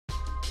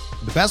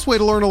The best way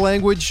to learn a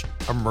language?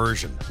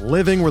 Immersion.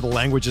 Living where the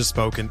language is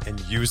spoken and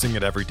using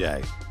it every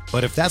day.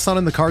 But if that's not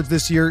in the cards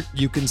this year,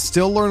 you can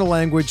still learn a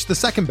language the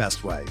second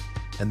best way,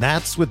 and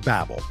that's with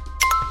Babbel.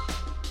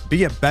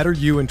 Be a better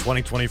you in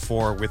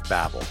 2024 with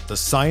Babbel, the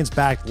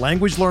science-backed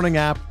language learning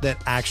app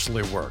that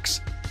actually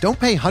works. Don't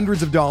pay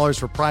hundreds of dollars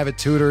for private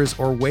tutors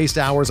or waste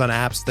hours on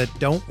apps that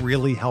don't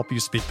really help you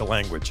speak the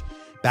language.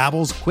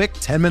 Babbel's quick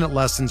 10-minute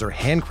lessons are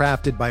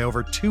handcrafted by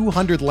over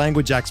 200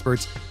 language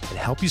experts and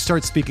help you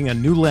start speaking a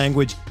new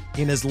language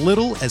in as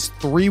little as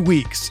 3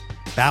 weeks.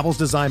 Babbel's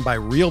designed by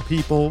real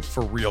people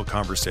for real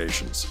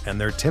conversations,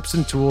 and their tips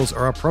and tools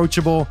are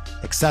approachable,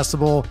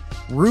 accessible,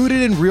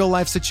 rooted in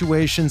real-life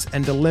situations,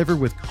 and delivered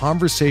with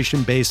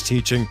conversation-based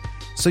teaching,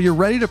 so you're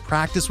ready to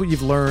practice what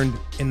you've learned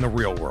in the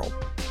real world.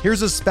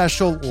 Here's a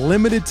special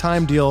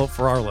limited-time deal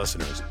for our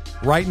listeners.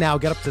 Right now,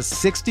 get up to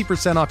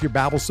 60% off your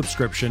Babbel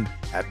subscription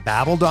at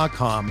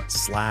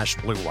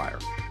babbel.com/Blue Wire.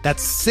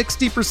 That's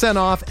 60%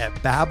 off at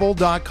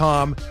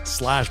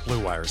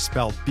babbel.com/Blue Wire,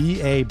 spelled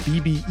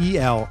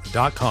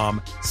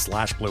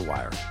BABBEL.com/Blue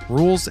Wire.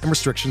 Rules and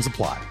restrictions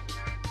apply.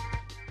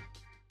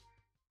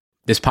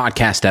 This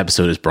podcast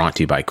episode is brought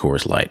to you by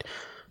Coors Light.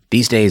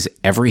 These days,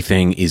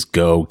 everything is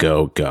go,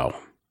 go, go.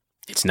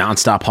 It's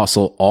nonstop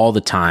hustle all the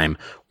time.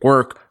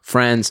 Work,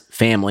 friends,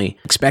 family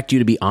expect you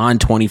to be on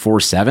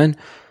 24/7.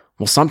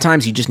 Well,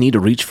 sometimes you just need to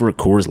reach for a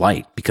Coors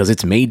Light because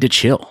it's made to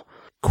chill.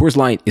 Coors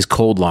Light is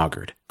cold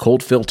lagered,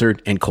 cold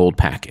filtered, and cold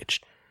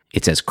packaged.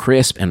 It's as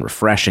crisp and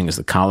refreshing as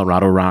the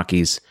Colorado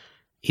Rockies.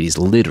 It is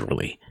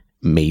literally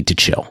made to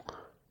chill.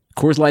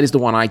 Coors Light is the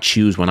one I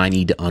choose when I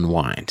need to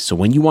unwind. So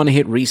when you want to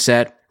hit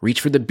reset,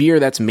 reach for the beer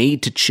that's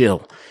made to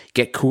chill.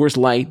 Get Coors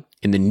Light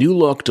in the new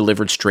look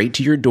delivered straight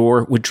to your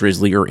door with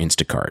Drizzly or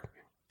Instacart.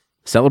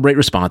 Celebrate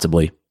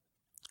responsibly.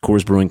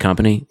 Coors Brewing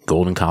Company,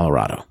 Golden,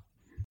 Colorado.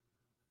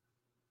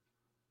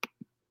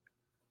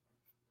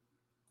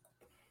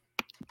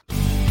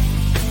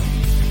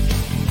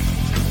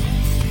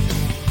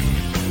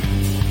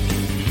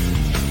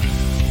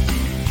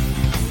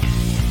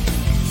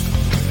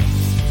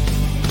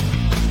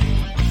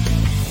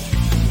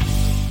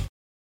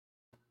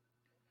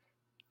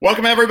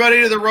 Welcome,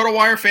 everybody, to the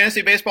RotoWire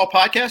Fantasy Baseball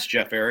Podcast.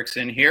 Jeff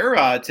Erickson here.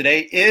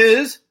 Today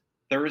is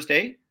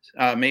Thursday,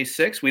 May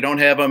 6th. We don't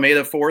have a May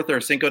the 4th or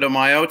Cinco de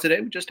Mayo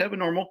today. We just have a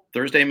normal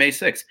Thursday, May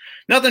 6th.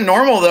 Nothing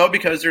normal, though,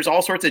 because there's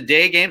all sorts of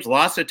day games,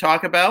 lots to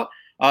talk about.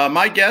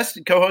 My guest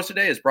and co-host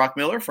today is Brock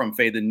Miller from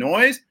Fade the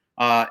Noise.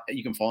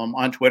 You can follow him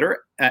on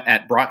Twitter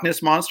at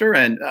BrocNessMonster.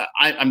 And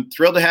I'm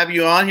thrilled to have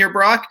you on here,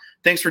 Brock.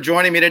 Thanks for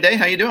joining me today.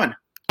 How you doing?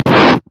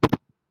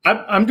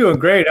 I'm doing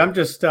great. I'm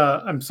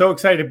so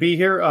excited to be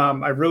here.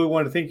 I really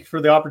want to thank you for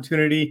the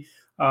opportunity.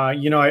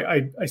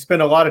 I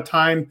spend a lot of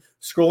time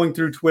scrolling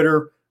through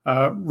Twitter,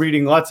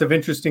 reading lots of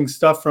interesting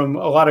stuff from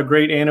a lot of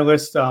great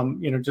analysts,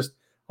 just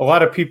a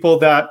lot of people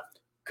that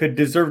could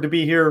deserve to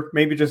be here,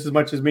 maybe just as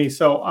much as me.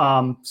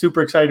 So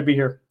super excited to be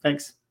here.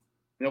 Thanks.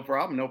 No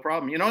problem.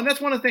 And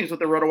that's one of the things with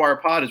the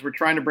RotoWire pod is we're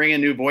trying to bring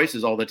in new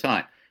voices all the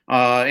time.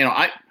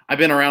 I've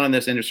been around in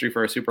this industry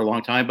for a super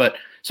long time, but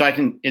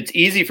it's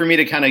easy for me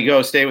to kind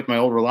of stay with my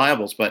old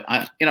reliables, but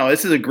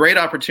this is a great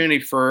opportunity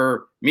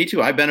for me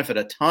too. I benefit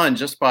a ton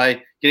just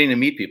by getting to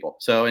meet people.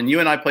 So, and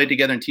you and I played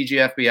together in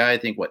TGFBI, I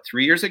think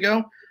 3 years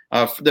ago,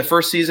 the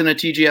first season of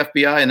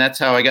TGFBI. And that's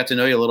how I got to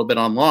know you a little bit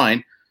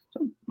online.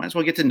 So might as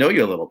well get to know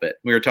you a little bit.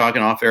 We were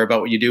talking off air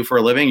about what you do for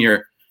a living.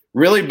 You're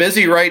really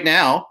busy right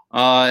now.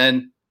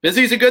 And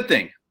busy is a good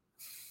thing.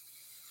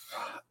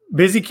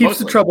 Busy keeps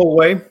Mostly. the trouble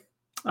away.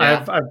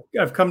 Yeah.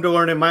 I've come to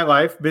learn in my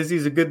life, busy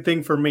is a good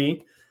thing for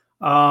me.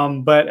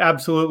 But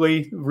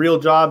absolutely, real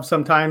job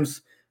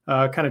sometimes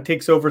kind of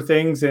takes over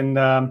things. And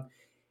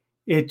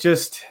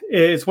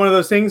it's one of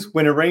those things,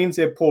 when it rains,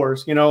 it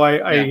pours.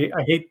 I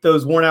hate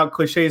those worn out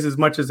cliches as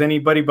much as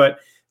anybody, but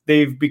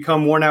they've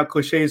become worn out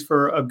cliches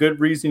for a good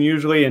reason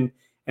usually. And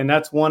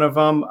that's one of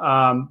them.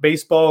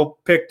 Baseball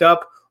picked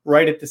up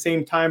right at the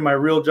same time. My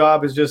real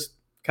job is just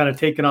kind of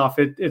taken off.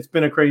 It's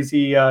been a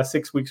crazy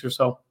 6 weeks or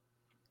so.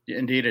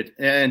 Indeed.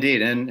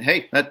 And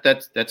hey,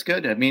 that's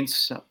good. That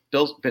means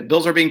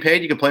bills are being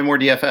paid. You can play more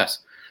DFS.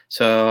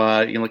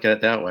 So you can look at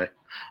it that way.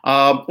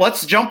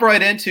 Let's jump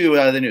right into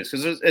the news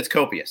because it's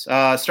copious.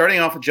 Starting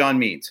off with John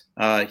Means.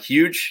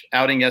 Huge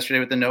outing yesterday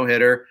with the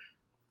no-hitter.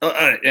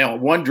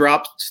 One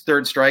drop,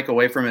 third strike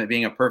away from it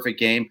being a perfect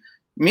game.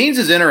 Means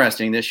is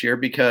interesting this year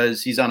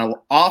because he's on an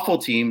awful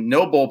team,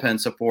 no bullpen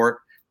support,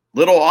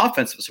 little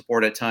offensive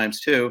support at times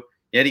too.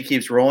 Yet he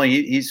keeps rolling.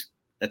 He's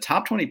a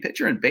top 20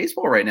 pitcher in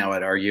baseball right now,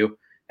 I'd argue.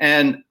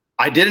 And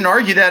I didn't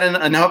argue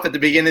that enough at the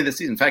beginning of the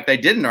season. In fact, I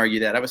didn't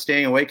argue that. I was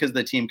staying away because of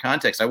the team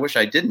context. I wish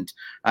I didn't.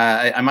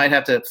 I might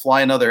have to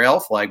fly another L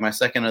flag, my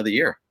second of the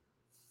year.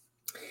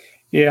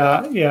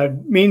 Yeah.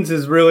 Means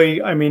is really,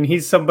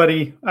 he's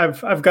somebody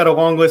I've got a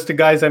long list of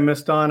guys I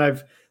missed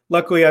on.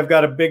 Luckily I've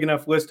got a big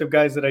enough list of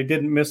guys that I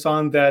didn't miss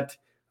on that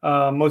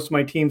most of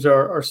my teams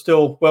are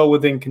still well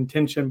within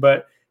contention.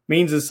 But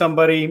Means is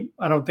somebody,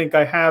 I don't think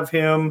I have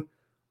him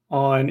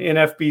on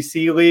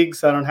NFBC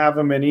leagues. I don't have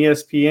him in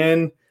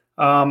ESPN.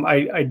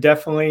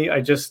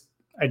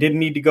 I didn't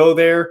need to go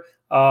there.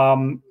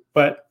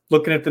 But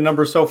looking at the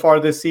numbers so far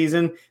this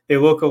season, they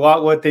look a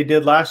lot what they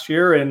did last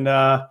year. And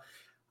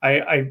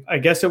I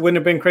guess it wouldn't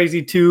have been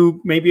crazy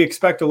to maybe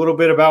expect a little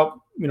bit about,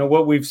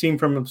 what we've seen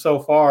from him so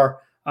far.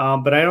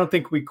 But I don't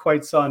think we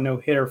quite saw a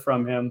no-hitter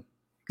from him.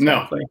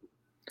 Exactly. No.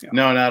 Yeah.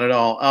 No, not at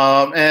all.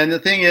 And the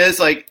thing is,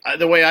 like,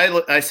 the way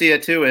I see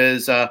it too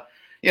is,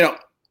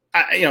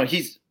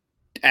 he's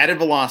added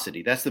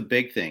velocity. That's the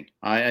big thing.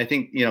 I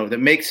think,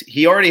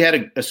 he already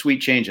had a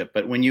sweet changeup,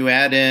 but when you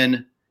add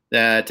in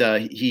that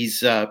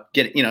he's add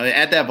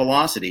that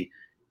velocity,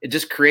 it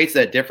just creates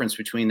that difference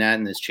between that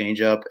and his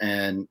changeup,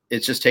 and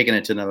it's just taking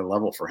it to another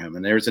level for him.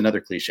 And there's another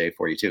cliche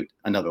for you too,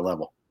 another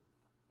level.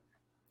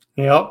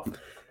 Yep.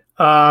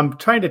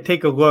 Trying to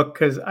take a look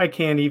because I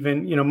can't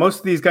even, most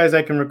of these guys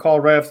I can recall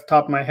right off the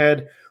top of my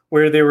head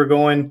where they were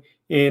going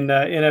in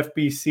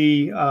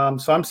NFBC.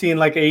 So I'm seeing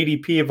like an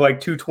ADP of like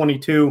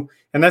 222,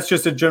 and that's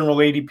just a general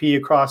ADP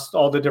across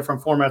all the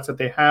different formats that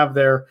they have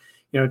there.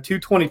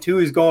 222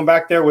 is going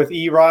back there with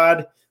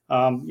Erod,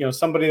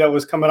 somebody that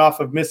was coming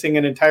off of missing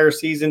an entire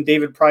season.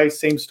 David Price,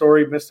 same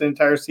story, missed an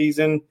entire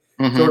season.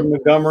 Mm-hmm. Jordan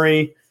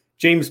Montgomery,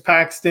 James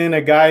Paxton,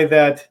 a guy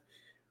that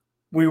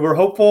we were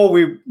hopeful.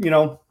 There's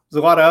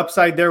a lot of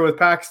upside there with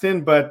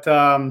Paxton, but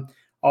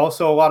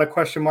also a lot of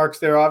question marks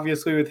there,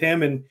 obviously, with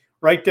him. And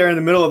right there in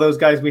the middle of those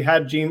guys, we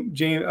had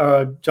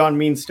John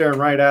Means staring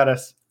right at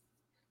us.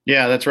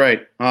 Yeah, that's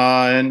right.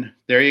 And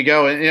there you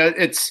go. And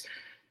it's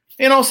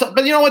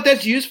but you know what?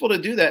 That's useful to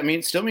do that. I mean,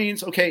 it still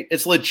means, okay,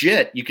 it's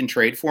legit. You can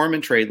trade for him in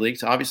trade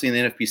leagues. Obviously, in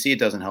the NFBC, it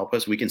doesn't help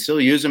us. We can still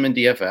use them in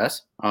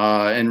DFS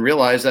and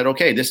realize that,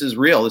 okay, this is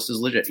real. This is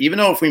legit. Even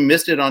though if we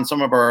missed it on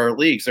some of our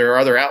leagues, there are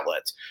other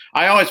outlets.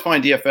 I always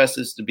find DFS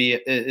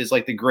is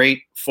like the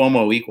great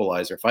FOMO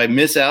equalizer. If I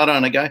miss out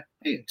on a guy,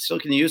 hey, I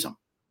still can use him.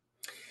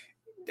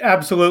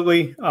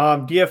 Absolutely.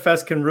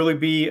 DFS can really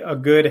be a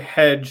good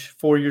hedge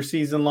for your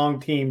season-long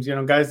teams.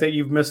 Guys that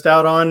you've missed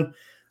out on,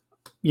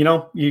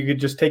 you could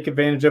just take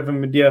advantage of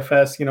him in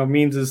DFS.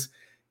 Means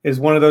is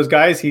one of those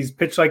guys. He's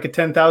pitched like a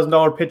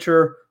 $10,000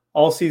 pitcher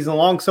all season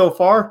long so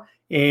far,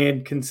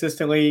 and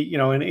consistently,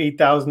 in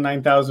 8,000,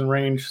 9,000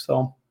 range.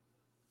 So,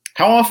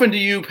 how often do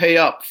you pay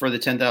up for the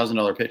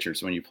 $10,000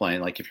 pitchers when you're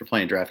playing? Like if you're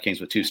playing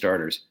DraftKings with two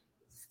starters?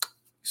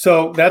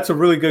 So that's a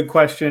really good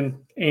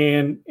question,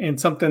 and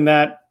something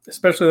that,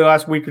 especially the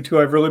last week or two,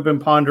 I've really been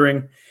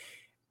pondering.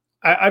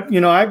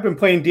 I've been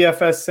playing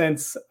DFS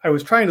since I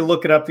was trying to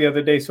look it up the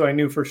other day, so I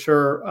knew for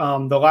sure.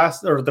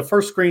 The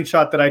first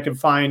screenshot that I could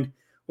find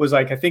was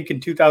I think in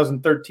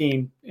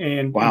 2013,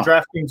 and, wow.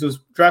 And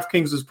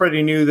DraftKings was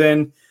pretty new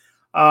then.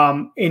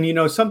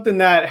 And something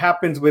that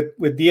happens with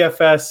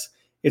DFS,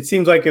 it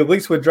seems like at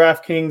least with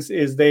DraftKings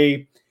is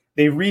they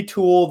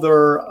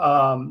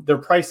retool their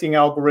pricing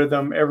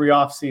algorithm every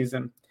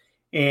offseason.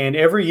 And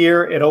every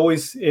year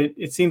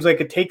it seems like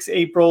it takes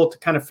April to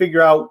kind of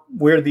figure out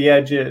where the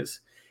edge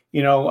is.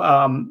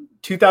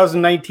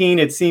 2019,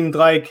 it seemed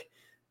like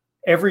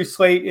every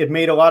slate, it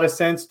made a lot of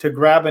sense to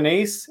grab an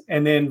ace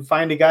and then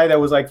find a guy that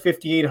was like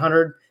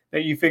 5,800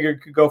 that you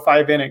figured could go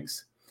 5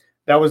 innings.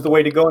 That was the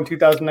way to go in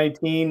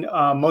 2019.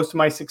 Most of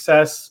my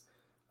success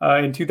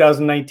in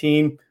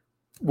 2019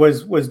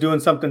 was doing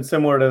something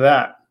similar to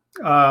that.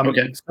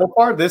 Okay. So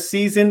far this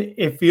season,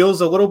 it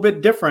feels a little bit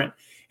different,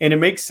 and it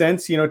makes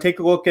sense. Take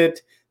a look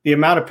at the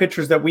amount of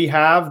pitchers that we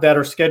have that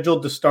are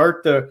scheduled to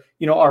start our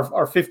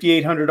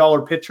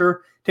 $5,800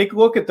 pitcher. Take a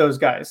look at those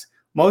guys.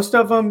 Most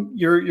of them,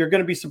 you're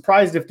going to be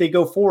surprised if they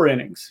go 4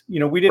 innings.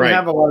 We didn't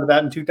have a lot of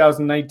that in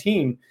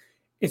 2019.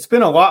 It's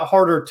been a lot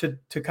harder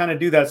to kind of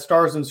do that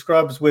stars and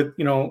scrubs with,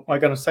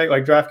 like on a site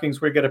like DraftKings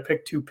where you got to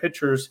pick 2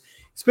 pitchers.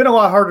 It's been a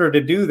lot harder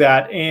to do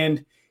that.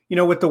 And,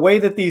 with the way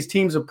that these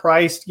teams are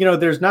priced,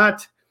 there's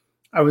not,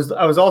 I was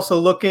also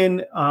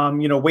looking,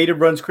 weighted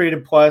runs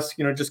created plus,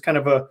 just kind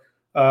of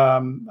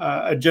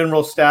a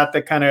general stat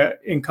that kind of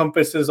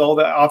encompasses all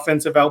the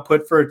offensive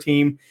output for a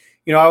team.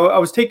 I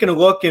was taking a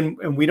look,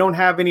 and we don't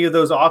have any of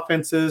those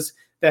offenses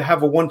that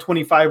have a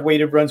 125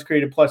 weighted runs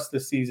created plus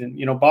this season.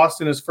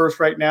 Boston is first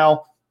right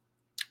now,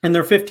 and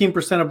they're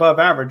 15% above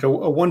average, a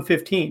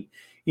 115.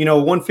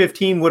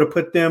 115 would have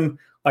put them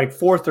like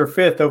 4th or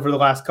 5th over the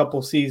last couple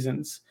of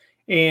seasons.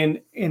 And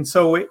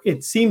so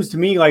it seems to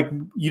me like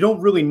you don't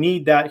really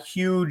need that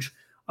huge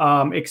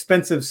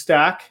expensive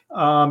stack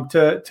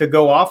to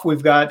go off.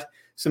 We've got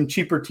some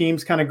cheaper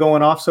teams kind of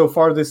going off so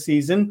far this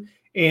season.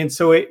 And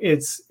so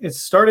it's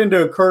starting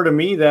to occur to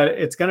me that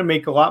it's going to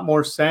make a lot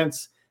more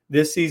sense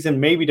this season,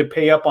 maybe to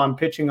pay up on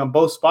pitching on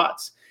both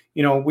spots.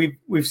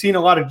 We've seen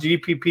a lot of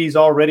GPPs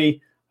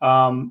already,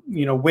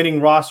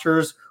 winning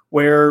rosters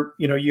where,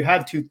 you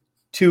had two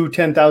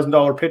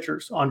 $10,000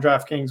 pitchers on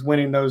DraftKings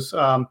winning those,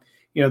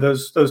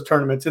 those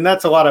tournaments. And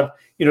that's a lot of,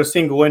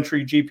 single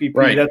entry GPP.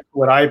 Right. That's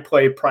what I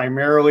play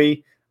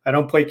primarily. I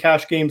don't play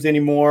cash games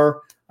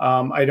anymore.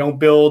 I don't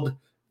build,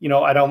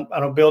 I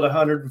don't build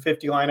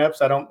 150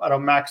 lineups. I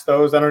don't max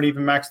those. I don't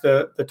even max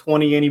the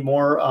 20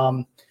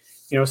 anymore.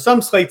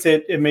 Some slates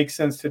it makes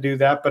sense to do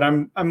that, but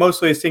I'm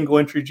mostly a single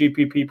entry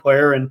GPP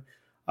player. And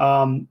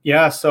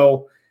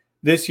so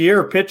this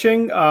year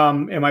pitching,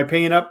 am I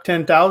paying up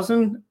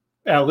 10,000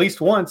 at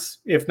least once,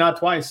 if not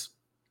twice?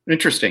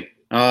 Interesting.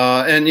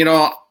 And you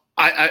know,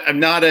 I'm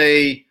not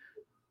a,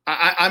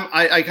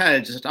 I kind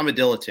of just, I'm a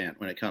dilettante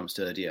when it comes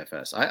to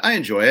DFS. I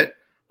enjoy it,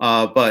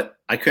 but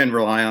I couldn't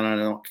rely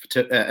on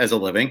it as a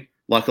living.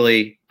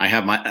 Luckily, I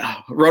have my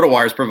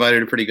RotoWire's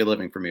provided a pretty good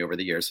living for me over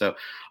the years. So,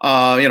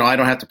 you know, I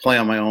don't have to play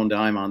on my own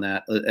dime on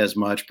that as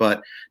much.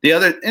 But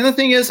the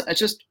thing is,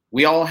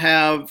 we all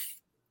have,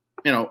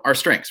 you know, our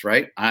strengths,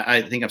 right?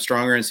 I think I'm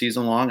stronger in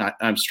season long.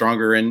 I'm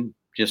stronger in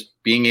just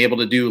being able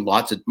to do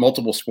lots of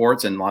multiple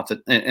sports and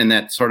and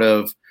that sort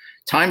of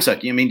time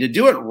suck. I mean, to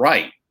do it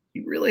right,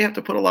 you really have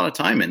to put a lot of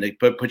time in to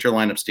put your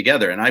lineups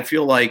together. And I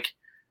feel like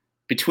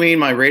between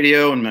my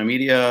radio and my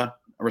media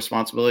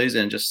responsibilities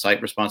and just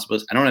site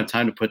responsibilities, I don't have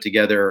time to put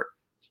together,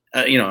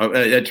 you know,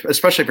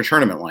 especially for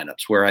tournament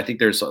lineups where I think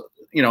there's,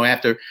 you know, you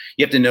have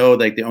to know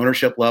like the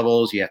ownership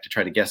levels. You have to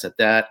try to guess at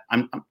that.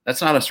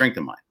 That's not a strength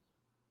of mine.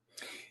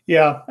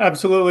 Yeah,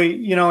 absolutely.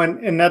 You know,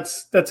 and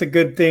that's a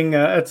good thing.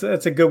 That's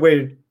a good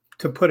way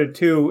to put it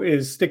too,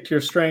 is stick to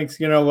your strengths.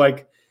 You know,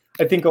 like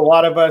I think a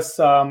lot of us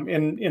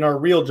in our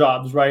real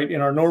jobs, right?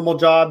 In our normal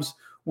jobs,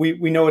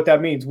 we know what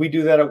that means. We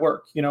do that at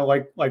work. You know,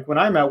 like when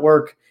I'm at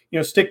work, you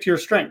know, stick to your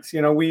strengths.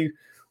 You know, we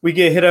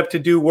get hit up to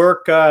do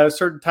work,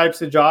 certain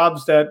types of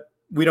jobs that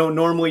we don't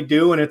normally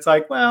do. And it's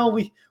like, well,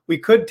 we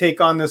could take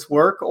on this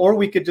work, or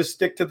we could just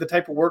stick to the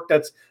type of work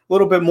that's a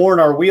little bit more in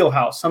our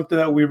wheelhouse, something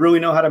that we really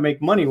know how to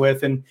make money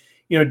with. And,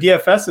 you know,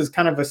 DFS is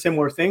kind of a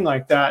similar thing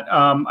like that.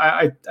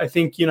 I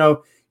think, you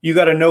know, you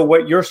got to know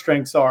what your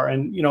strengths are.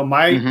 And, you know,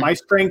 my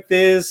strength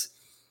is,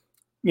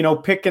 you know,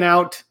 picking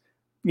out,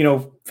 you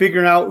know,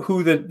 figuring out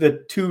who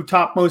the two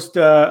top most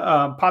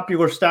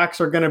popular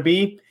stacks are going to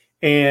be,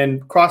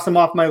 and cross them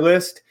off my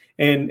list,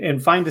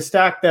 and find a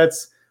stack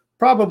that's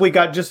probably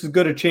got just as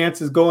good a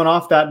chance as going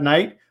off that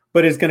night,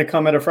 but is going to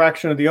come at a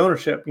fraction of the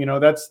ownership. You know,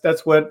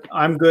 that's what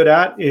I'm good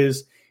at,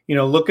 is, you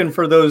know, looking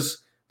for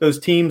those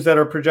teams that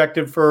are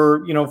projected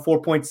for, you know,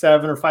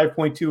 4.7 or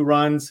 5.2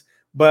 runs,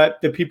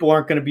 but the people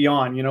aren't going to be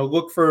on. You know,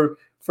 look for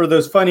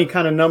those funny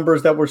kind of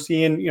numbers that we're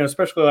seeing, you know,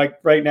 especially like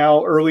right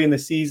now early in the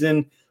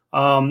season.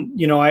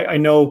 You know, I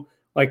know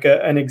like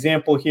an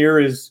example here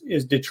is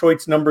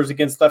Detroit's numbers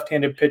against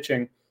left-handed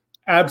pitching.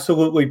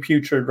 Absolutely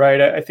putrid,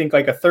 right? I think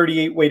like a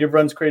 38 weighted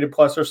runs created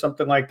plus or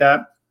something like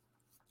that.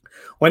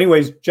 Well,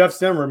 anyways, Jeff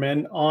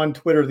Zimmerman on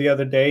Twitter the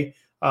other day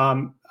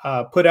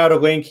put out a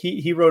link.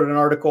 He wrote an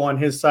article on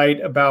his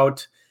site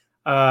about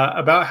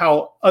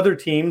how other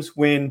teams,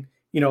 when,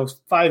 you know,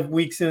 5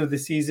 weeks into the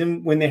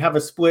season, when they have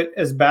a split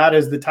as bad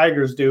as the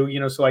Tigers do, you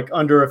know, so like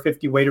under a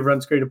 50 weighted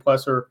runs created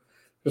plus or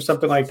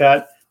something like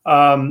that,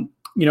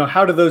 you know,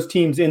 how do those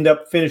teams end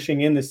up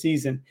finishing in the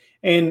season?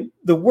 And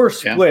the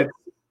worst split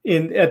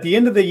at the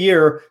end of the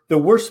year, the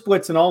worst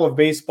splits in all of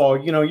baseball,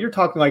 you know, you're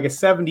talking like a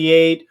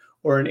 78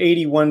 or an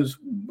 81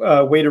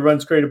 weighted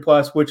runs created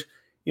plus, which,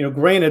 you know,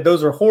 granted,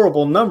 those are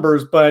horrible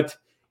numbers, but,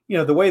 you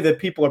know, the way that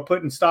people are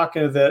putting stock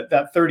into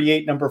that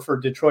 38 number for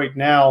Detroit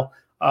now.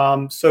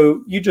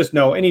 So you just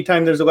know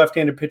anytime there's a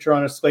left-handed pitcher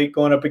on a slate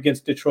going up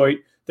against Detroit,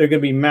 they're going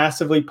to be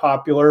massively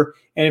popular.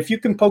 And if you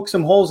can poke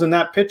some holes in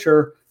that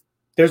pitcher,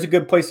 there's a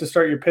good place to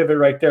start your pivot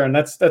right there. And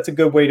that's a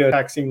good way to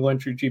attack single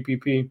entry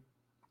GPP.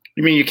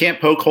 You mean you can't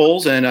poke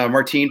holes in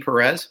Martin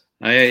Perez?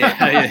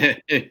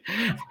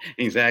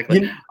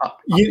 Exactly.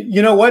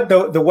 You know what?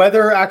 The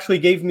weather actually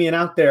gave me an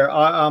out there.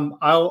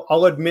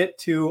 I'll admit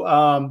to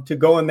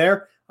going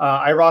there.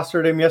 I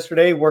rostered him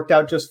yesterday, worked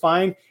out just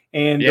fine.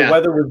 And the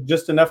weather was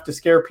just enough to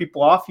scare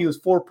people off. He was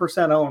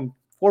 4% owned,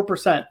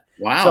 4%.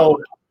 Wow.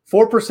 So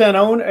 4%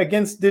 owned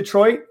against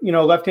Detroit, you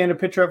know, left-handed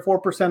pitcher at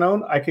 4%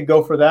 owned. I could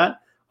go for that.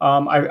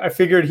 I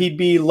figured he'd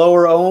be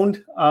lower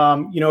owned.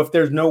 You know, if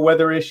there's no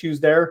weather issues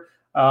there,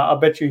 I'll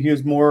bet you he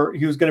was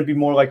going to be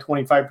more like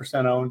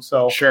 25% owned.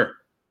 So sure.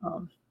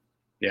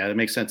 Yeah, that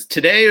makes sense.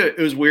 Today it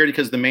was weird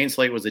because the main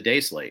slate was a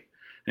day slate.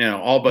 You know,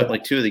 all but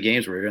like two of the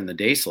games were in the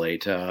day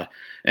slate.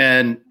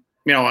 And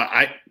you know,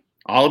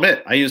 I'll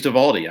admit I used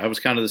Evaldi. I was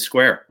kind of the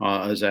square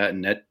as that,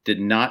 and that did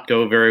not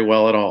go very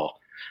well at all.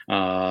 You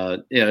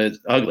know, it's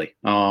ugly.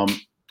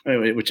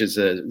 Which is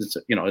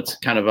it's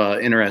kind of a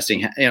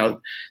interesting, you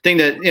know, thing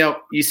that, you know,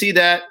 you see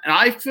that. And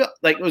I feel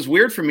like it was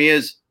weird for me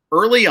is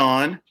early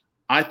on,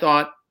 I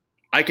thought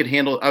I could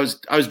handle, I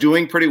was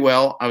doing pretty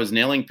well. I was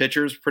nailing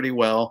pitchers pretty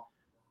well.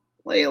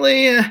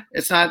 Lately,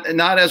 it's not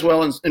as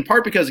well, in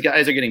part because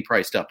guys are getting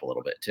priced up a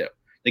little bit too.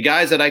 The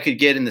guys that I could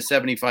get in the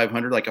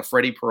 7,500, like a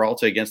Freddie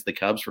Peralta against the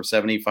Cubs for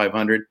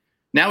 7,500,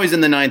 now he's in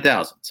the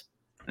 9,000s,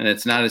 and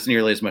it's not as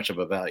nearly as much of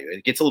a value.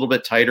 It gets a little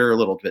bit tighter, a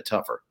little bit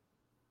tougher.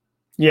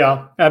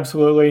 Yeah,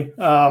 absolutely. You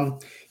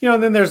know,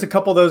 and then there's a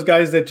couple of those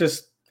guys that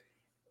just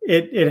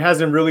it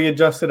hasn't really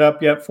adjusted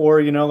up yet for,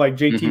 you know, like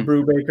JT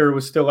Brubaker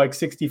was still like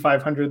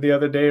 6,500 the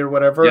other day or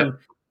whatever. Yeah. And,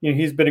 you know,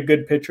 he's been a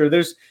good pitcher.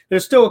 There's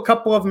still a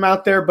couple of them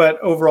out there, but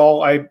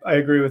overall, I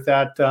agree with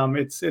that.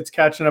 It's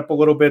catching up a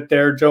little bit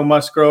there. Joe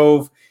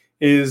Musgrove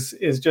is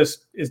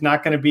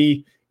not going to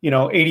be,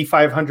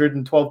 8,500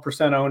 and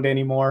 12% owned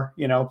anymore.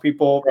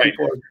 People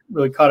are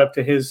really caught up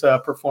to his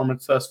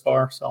performance thus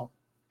far. So,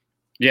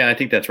 yeah, I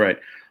think that's right.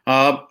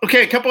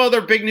 Okay, a couple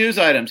other big news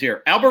items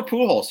here. Albert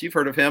Pujols, you've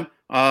heard of him.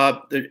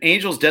 The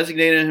Angels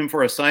designated him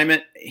for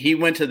assignment. He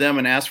went to them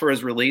and asked for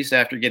his release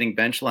after getting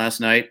benched last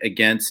night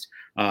against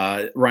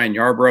Ryan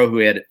Yarbrough, who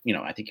had,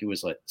 I think he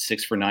was like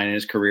 6 for 9 in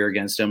his career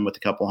against him with a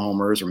couple of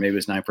homers, or maybe it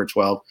was 9 for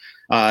 12.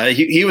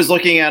 He was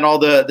looking at all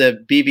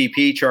the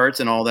BVP charts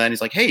and all that, and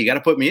he's like, "Hey, you got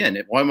to put me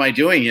in. What am I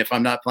doing if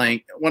I'm not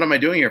playing? What am I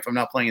doing here if I'm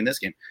not playing in this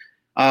game?"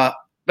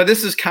 But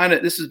this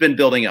has been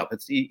building up.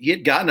 He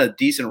had gotten a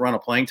decent run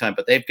of playing time,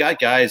 but they've got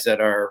guys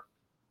that are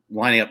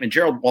lining up. And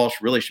Gerald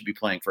Walsh really should be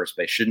playing first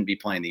base, shouldn't be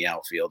playing the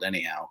outfield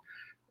anyhow.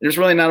 There's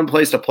really not a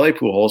place to play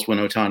Pujols when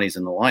Ohtani's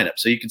in the lineup.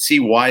 So you can see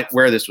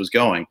where this was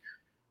going.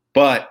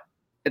 But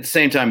at the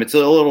same time, it's a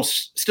little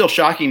still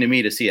shocking to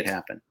me to see it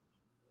happen.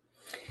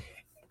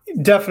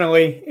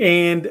 Definitely.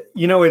 And,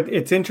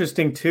 it's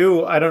interesting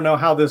too. I don't know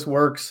how this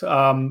works,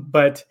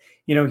 but,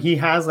 he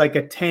has like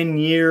a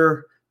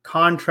 10-year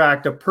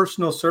contract, a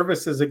personal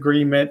services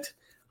agreement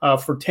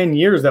for 10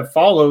 years that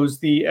follows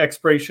the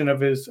expiration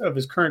of his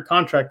current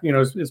contract,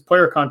 his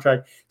player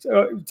contract.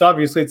 So it's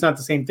obviously it's not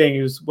the same thing.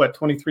 He was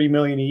 $23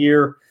 million a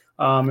year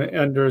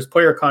under his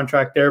player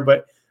contract there,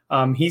 but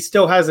he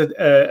still has a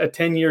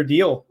 10-year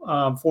deal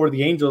for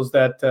the Angels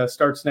that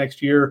starts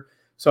next year.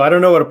 So I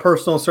don't know what a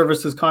personal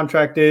services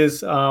contract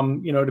is,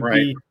 to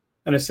be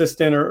an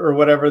assistant or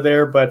whatever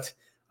there, but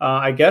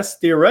I guess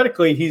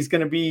theoretically he's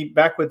going to be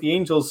back with the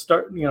Angels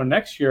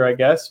next year, I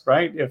guess,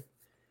 right?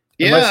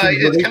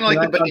 It's kind of like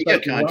the Bonilla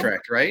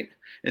contract, right?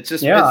 It's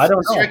just I don't know.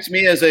 It strikes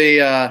me as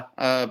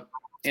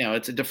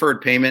it's a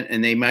deferred payment,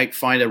 and they might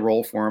find a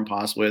role for him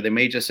possibly. Or they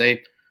may just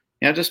say,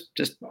 just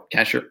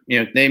cash it.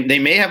 They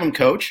may have him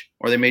coach,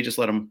 or they may just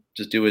let him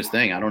just do his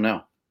thing. I don't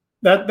know.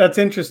 That's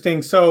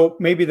interesting. So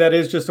maybe that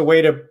is just a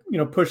way to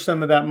push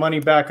some of that money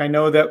back. I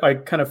know that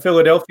like kind of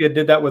Philadelphia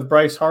did that with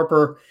Bryce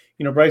Harper.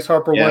 Bryce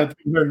Harper wanted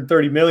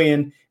 $330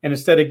 million, and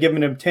instead of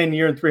giving him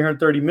 10-year and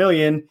 $330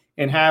 million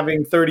and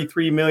having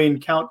 $33 million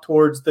count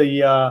towards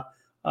the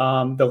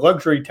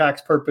luxury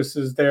tax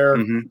purposes there,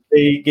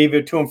 they gave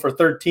it to him for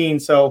 13.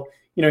 So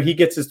he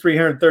gets his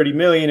 $330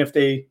 million. If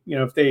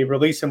they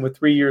release him with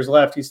 3 years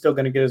left, he's still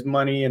going to get his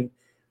money. And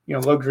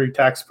luxury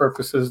tax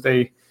purposes,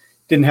 they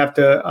didn't have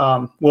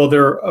to.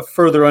 They're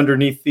further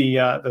underneath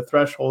the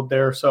threshold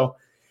there. So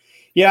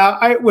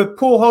with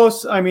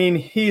Pujols, I mean,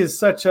 he is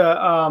such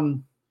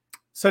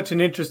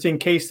an interesting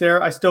case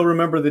there. I still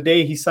remember the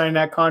day he signed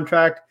that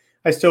contract.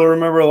 I still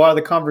remember a lot of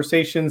the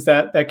conversations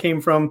that came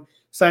from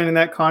signing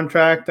that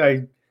contract.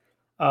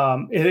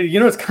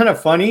 It's kind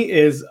of funny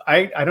is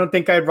I don't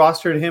think I'd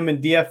rostered him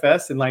in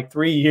DFS in like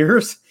 3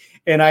 years.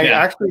 And I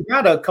actually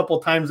got a couple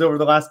times over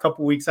the last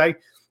couple of weeks. I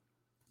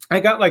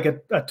got like a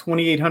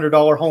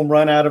 $2,800 home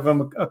run out of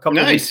him a couple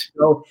of weeks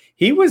ago.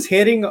 He was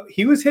hitting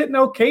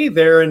okay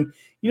there. And,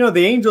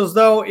 the Angels,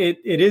 though, it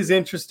is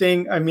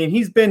interesting. I mean,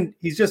 he's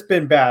just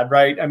been bad,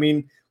 right? I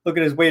mean, look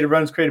at his weighted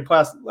runs created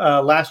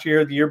last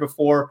year, the year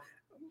before.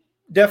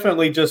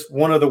 Definitely just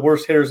one of the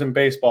worst hitters in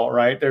baseball,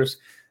 right? There's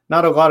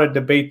not a lot of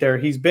debate there.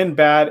 He's been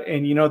bad,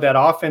 and, that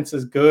offense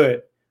is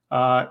good,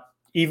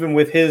 even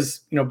with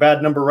his,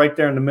 bad number right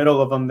there in the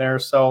middle of them there.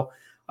 So,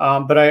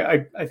 but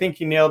I think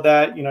you nailed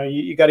that.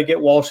 You got to get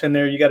Walsh in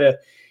there. You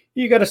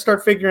got to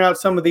start figuring out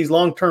some of these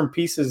long-term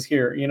pieces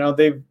here.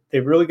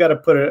 They've really got to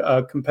put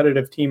a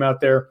competitive team out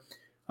there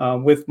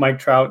with Mike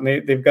Trout, and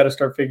they've got to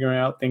start figuring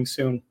out things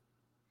soon.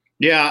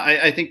 Yeah,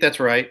 I think that's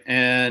right.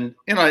 And,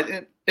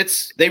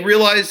 they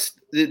realize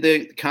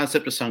the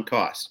concept of sunk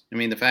cost. I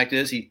mean, the fact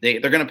is they're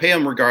going to pay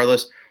him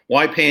regardless.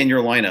 Why pay in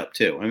your lineup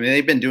too? I mean,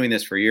 they've been doing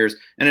this for years.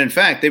 And in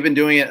fact, they've been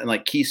doing it in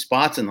like key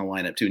spots in the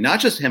lineup too, not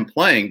just him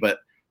playing, but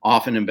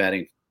often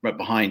embedding right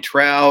behind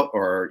Trout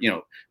or,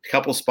 a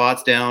couple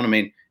spots down. I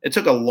mean, it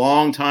took a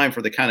long time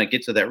for the kind of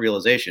get to that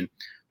realization,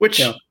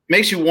 which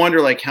makes you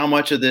wonder like how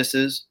much of this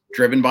is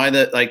driven by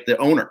the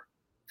owner,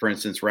 for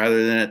instance,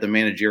 rather than at the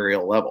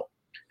managerial level.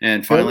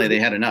 And finally they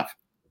had enough.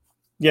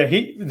 Yeah,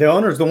 the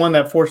owner's the one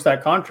that forced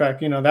that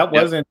contract. That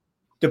wasn't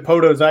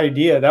DePoto's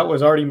idea. That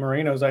was Artie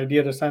Moreno's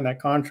idea to sign that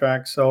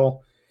contract.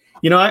 So,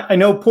 I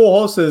know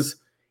Pujols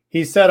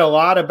he said a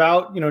lot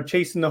about,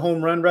 chasing the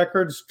home run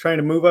records, trying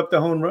to move up the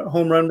home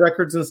run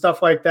records and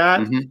stuff like that.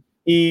 Mm-hmm.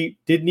 He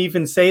didn't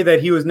even say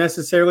that he was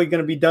necessarily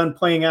going to be done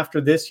playing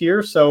after this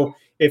year. So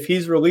if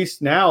he's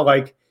released now,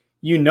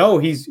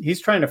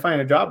 he's trying to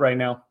find a job right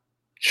now.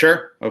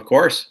 Sure, of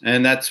course.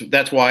 And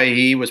that's why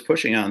he was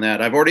pushing on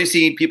that. I've already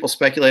seen people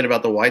speculate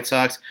about the White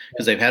Sox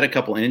because they've had a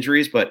couple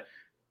injuries, but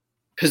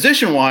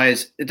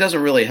position-wise, it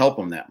doesn't really help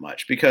them that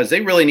much because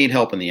they really need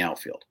help in the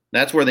outfield.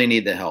 That's where they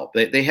need the help.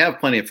 They have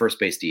plenty of first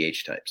base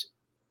DH types.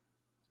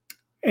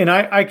 And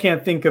I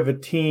can't think of a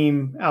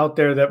team out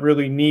there that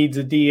really needs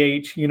a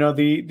DH.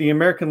 The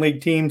American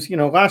League teams,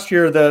 last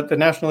year the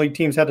National League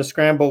teams had to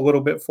scramble a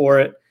little bit for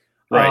it.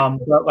 Right.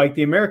 But like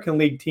the American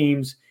League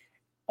teams,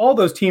 all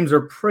those teams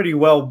are pretty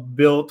well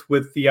built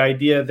with the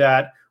idea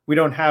that we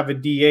don't have a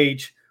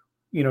DH.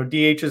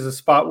 DH is a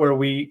spot where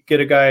we get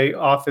a guy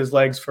off his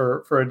legs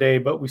for a day,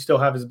 but we still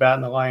have his bat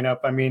in the lineup.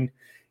 I mean,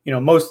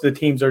 most of the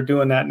teams are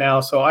doing that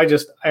now. So I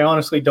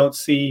honestly don't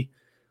see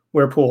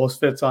where Pujols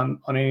fits on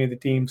any of the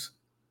teams.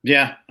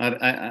 Yeah,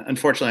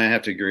 unfortunately, I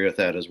have to agree with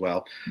that as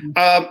well.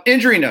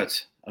 Injury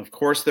notes. Of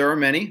course, there are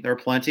many. There are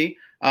plenty.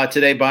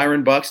 Today,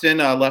 Byron Buxton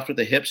left with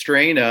a hip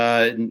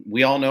strain.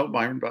 We all know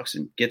Byron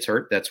Buxton gets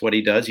hurt. That's what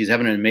he does. He's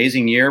having an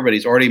amazing year, but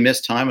he's already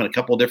missed time on a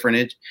couple of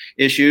different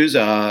issues.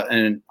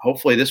 And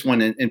hopefully this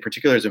one in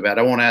particular isn't bad.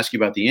 I won't ask you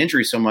about the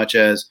injury so much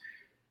as,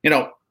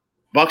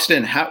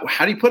 Buxton,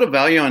 how do you put a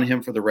value on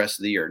him for the rest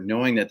of the year,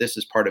 knowing that this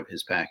is part of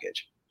his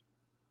package?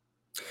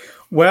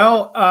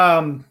 Well,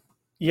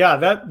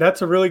 yeah,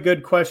 that's a really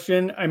good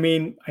question. I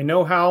mean, I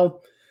know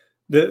how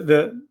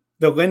the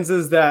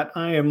lenses that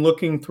I am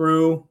looking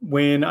through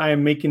when I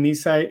am making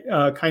these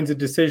kinds of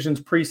decisions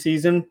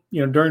preseason,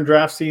 during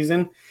draft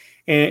season.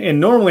 And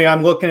normally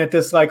I'm looking at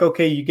this like,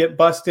 okay, you get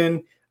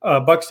Buxton,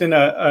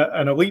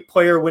 an elite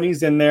player when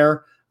he's in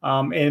there.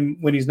 And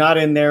when he's not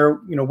in there,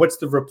 what's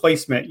the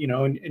replacement,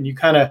 and you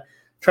kind of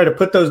try to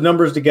put those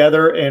numbers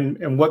together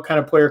and what kind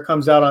of player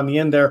comes out on the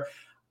end there.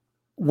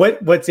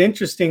 What's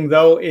interesting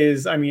though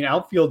is, I mean,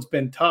 outfield's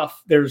been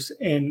tough.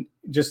 And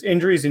just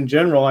injuries in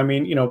general. I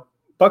mean,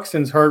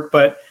 Buxton's hurt,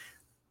 but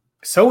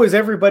so is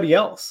everybody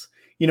else.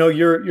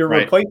 Your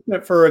right.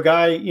 Replacement for a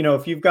guy,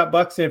 if you've got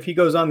Buxton, if he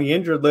goes on the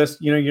injured list,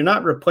 you're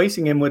not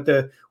replacing him with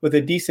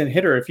a decent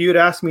hitter. If you had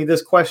asked me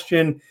this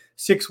question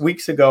 6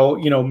 weeks ago,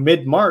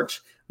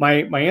 mid-March,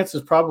 my answer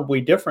is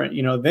probably different.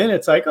 Then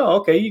it's like, oh,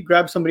 okay, you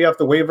grab somebody off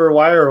the waiver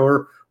wire,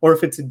 or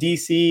if it's a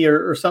DC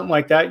or something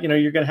like that,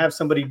 you're going to have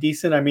somebody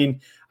decent. I mean,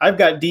 I've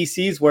got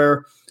DCs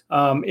where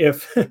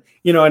if,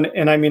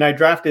 and I mean, I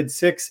drafted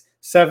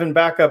 6-7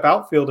 backup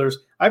outfielders.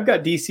 I've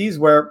got DCs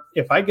where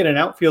if I get an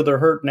outfielder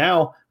hurt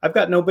now, I've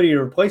got nobody to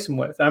replace him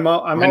with. I'm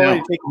already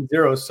taking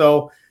zeros.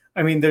 So,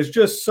 I mean, there's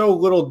just so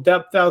little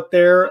depth out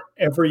there.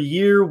 Every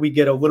year we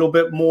get a little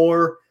bit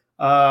more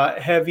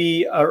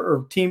heavy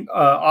or team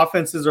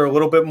offenses are a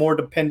little bit more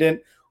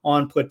dependent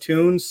on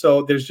platoons.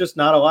 So there's just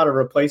not a lot of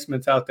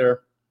replacements out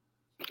there.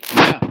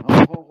 Yeah,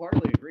 I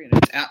wholeheartedly agree. And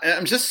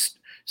I'm just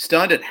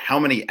stunned at how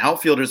many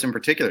outfielders in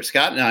particular.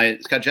 Scott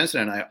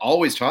Jensen and I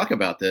always talk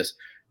about this.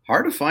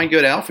 Hard to find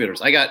good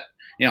outfielders.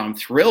 I'm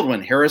thrilled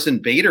when Harrison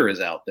Bader is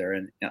out there,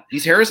 and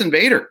he's Harrison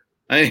Bader.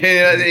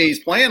 He's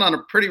playing on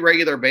a pretty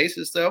regular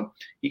basis, though.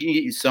 He can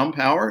get you some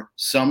power,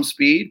 some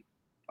speed.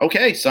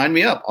 Okay, sign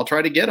me up. I'll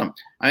try to get him.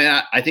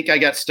 I think I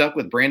got stuck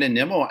with Brandon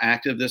Nimmo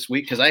active this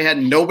week because I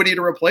had nobody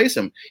to replace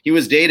him. He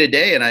was day to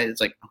day, and it's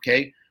like,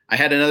 okay, I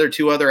had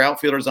two other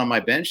outfielders on my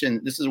bench,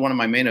 and this is one of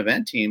my main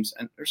event teams.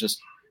 And there's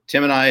just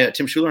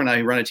Tim Schuler and I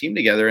who run a team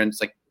together, and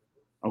it's like,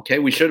 okay,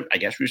 I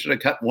guess we should have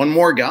cut one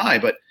more guy,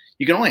 but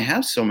you can only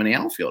have so many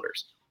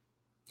outfielders.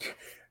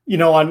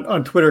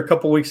 On Twitter a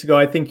couple of weeks ago,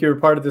 I think you were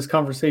part of this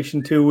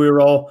conversation too. We were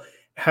all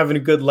having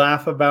a good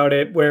laugh about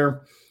it,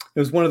 where it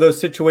was one of those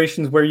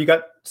situations where you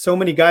got so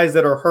many guys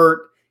that are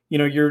hurt.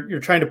 You're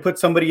trying to put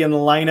somebody in the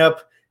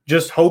lineup,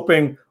 just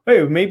hoping,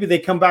 hey, maybe they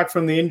come back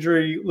from the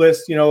injury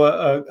list,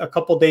 a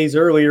couple days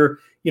earlier.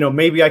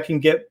 Maybe I can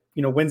get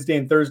Wednesday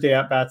and Thursday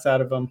at bats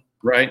out of them.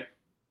 Right.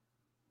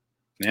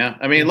 Yeah.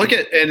 I mean,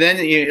 and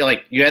then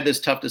you had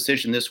this tough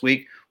decision this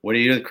week. What do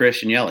you do with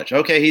Christian Yelich?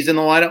 Okay, he's in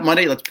the lineup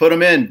Monday. Let's put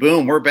him in.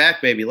 Boom, we're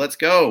back, baby. Let's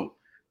go.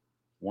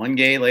 One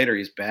day later,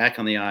 he's back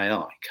on the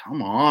IL.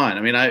 Come on.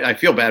 I mean, I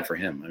feel bad for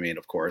him. I mean,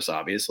 of course,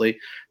 obviously,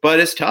 but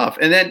it's tough.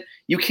 And then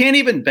you can't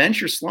even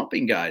bench your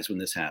slumping guys when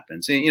this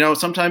happens. And,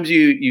 sometimes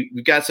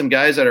you've got some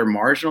guys that are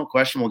marginal,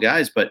 questionable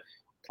guys, but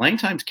playing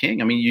time's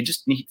king. I mean, you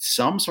just need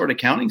some sort of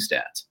counting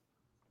stats.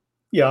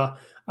 Yeah.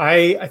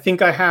 I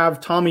think I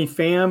have Tommy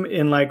Pham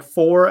in like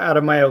 4 out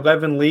of my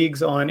 11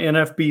 leagues on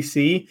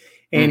NFBC.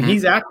 And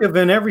he's active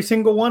in every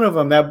single one of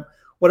them. That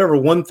whatever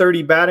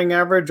 130 batting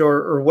average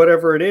or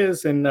whatever it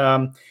is, and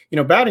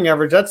batting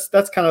average.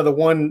 That's kind of the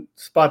one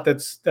spot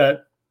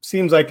that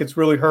seems like it's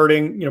really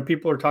hurting.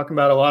 People are talking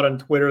about a lot on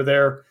Twitter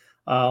there.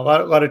 A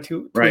lot of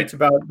tweets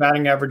about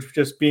batting average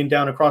just being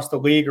down across the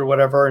league or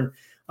whatever. And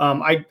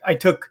I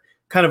took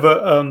kind of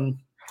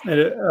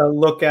a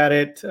look at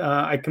it.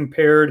 I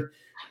compared.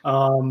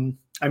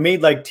 I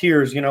made like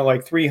tiers.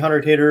 Like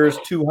 300 hitters,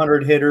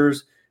 200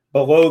 hitters.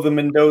 Below the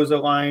Mendoza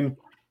line,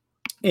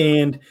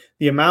 and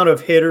the amount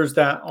of hitters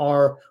that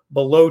are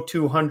below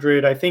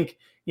 200. I think,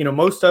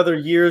 most other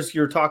years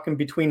you're talking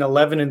between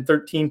 11 and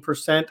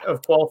 13%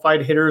 of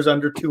qualified hitters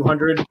under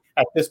 200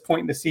 at this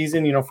point in the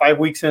season, 5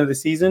 weeks into the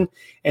season.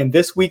 And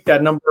this week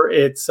that number,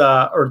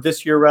 or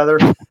this year rather,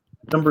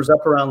 number's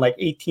up around like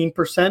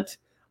 18%.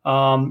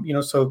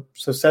 So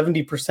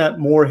 70%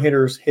 more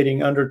hitters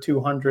hitting under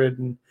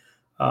 200.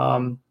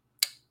 And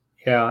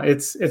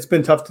it's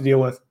been tough to deal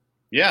with.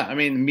 Yeah, I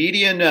mean,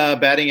 median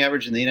batting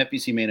average in the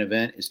NFBC main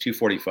event is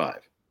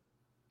 245.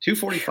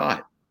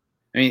 245.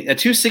 I mean, a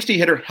 260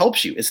 hitter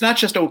helps you. It's not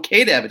just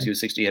okay to have a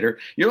 260 hitter.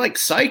 You're like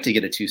psyched to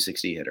get a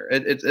 260 hitter.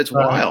 It's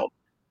wild.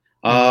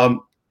 And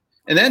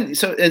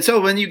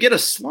so when you get a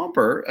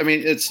slumper, I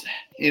mean, it's,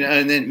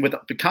 and then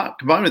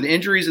combined with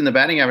injuries and the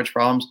batting average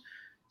problems,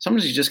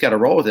 sometimes you just got to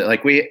roll with it.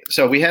 Like we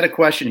had a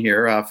question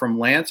here from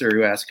Lancer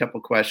who asked a couple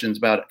of questions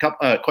about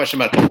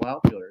question about the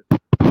outfielders.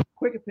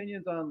 Quick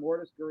opinions on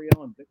Lourdes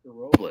Gurriel and Victor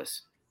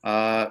Robles.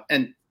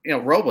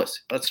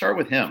 Robles, let's start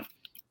with him.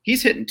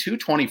 He's hitting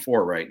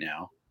 224 right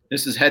now.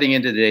 This is heading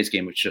into today's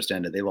game, which just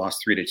ended. They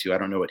lost 3-2. I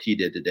don't know what he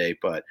did today,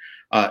 but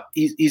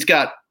he's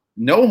got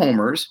no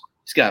homers.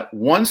 He's got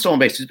one stolen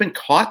base. He's been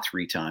caught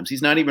 3 times.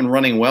 He's not even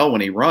running well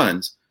when he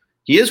runs.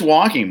 He is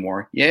walking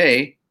more.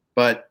 Yay.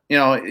 But,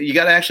 you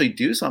got to actually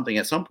do something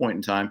at some point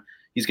in time.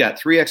 He's got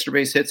 3 extra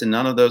base hits, and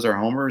none of those are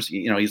homers.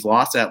 He's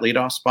lost that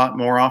leadoff spot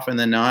more often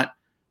than not.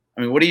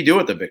 I mean, what do you do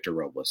with the Victor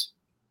Robles?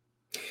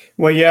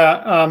 Well,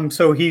 yeah.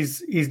 So he's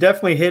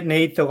definitely hitting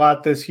 8th a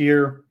lot this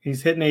year.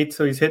 He's hitting 8th,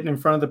 so he's hitting in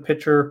front of the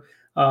pitcher.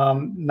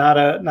 Not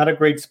a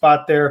great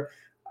spot there.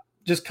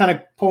 Just kind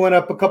of pulling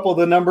up a couple of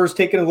the numbers,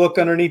 taking a look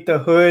underneath the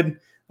hood.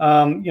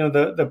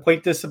 The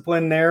plate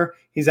discipline there.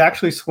 He's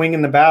actually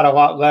swinging the bat a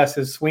lot less.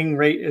 His swing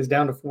rate is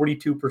down to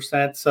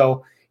 42%.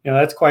 So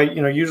that's quite.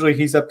 Usually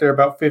he's up there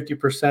about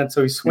 50%.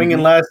 So he's swinging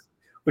less,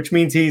 which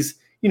means he's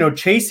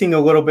chasing a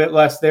little bit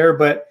less there,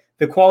 but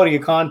the quality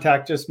of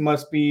contact just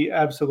must be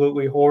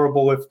absolutely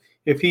horrible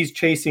if he's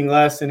chasing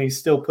less and he's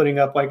still putting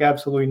up like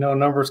absolutely no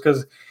numbers,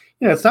 because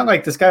it's not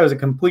like this guy was a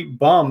complete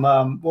bum.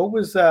 What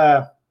was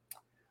that?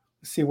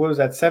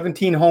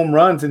 17 home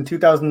runs in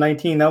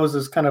 2019. That was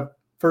his kind of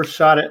first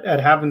shot at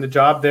having the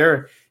job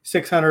there.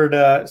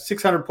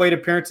 600 plate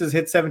appearances,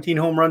 hit 17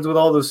 home runs with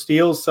all those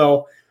steals.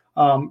 So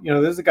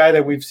this is a guy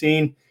that we've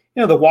seen.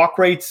 The walk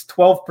rate's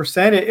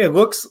 12%. It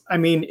looks. I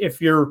mean, if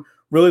you're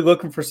really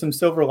looking for some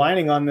silver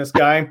lining on this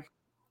guy,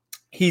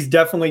 he's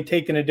definitely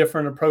taken a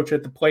different approach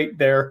at the plate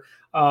there.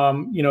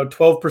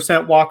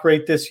 12% walk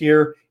rate this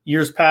year.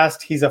 Years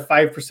past, he's a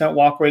 5%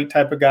 walk rate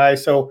type of guy.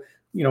 So,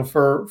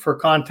 for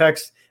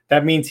context,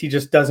 that means he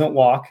just doesn't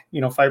walk.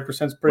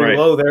 5% is pretty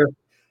low there.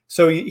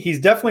 So he's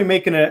definitely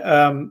making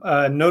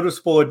a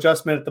noticeable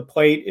adjustment at the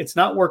plate. It's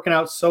not working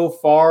out so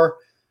far.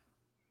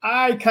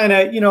 I kind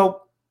of,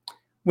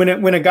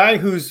 when a guy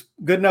who's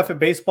good enough at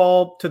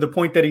baseball to the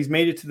point that he's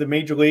made it to the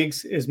major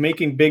leagues is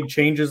making big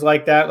changes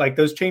like that, like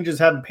those changes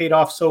haven't paid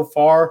off so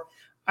far.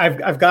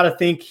 I've got to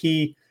think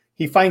he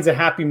finds a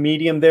happy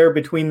medium there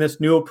between this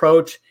new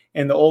approach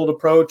and the old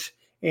approach.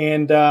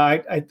 And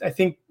I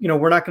think,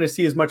 we're not going to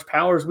see as much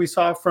power as we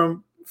saw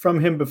from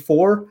him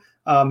before.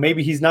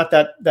 Maybe he's not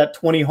that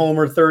 20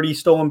 homer, 30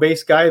 stolen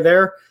base guy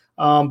there.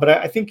 But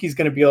I think he's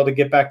going to be able to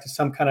get back to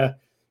some kind of,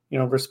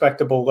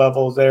 respectable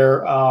levels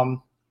there.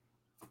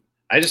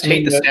 I just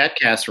hate the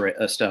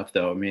StatCast stuff,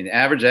 though. I mean,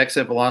 average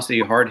exit velocity,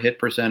 hard hit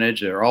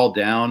percentage, they're all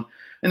down.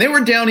 And they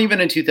were down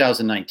even in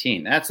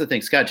 2019. That's the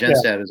thing. Scott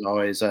Genstad is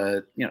always,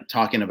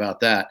 talking about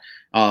that.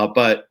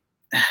 But,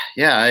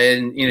 yeah,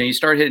 and, you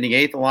start hitting the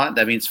 8th a lot.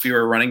 That means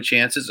fewer running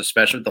chances,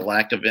 especially with the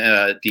lack of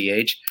DH.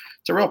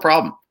 It's a real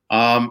problem.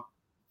 I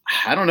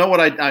don't know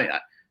what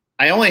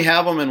I only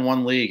have him in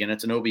one league, and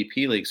it's an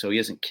OBP league, so he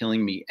isn't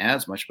killing me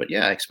as much. But,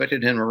 yeah, I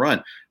expected him to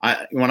run.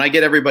 When I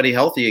get everybody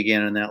healthy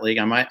again in that league,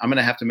 I'm going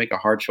to have to make a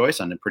hard choice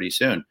on him pretty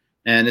soon.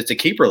 And it's a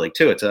keeper league,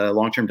 too. It's a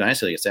long-term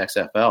dynasty league. It's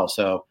XFL.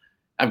 So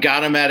I've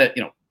got him at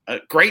a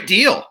great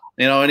deal,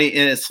 and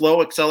it's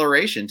slow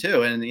acceleration,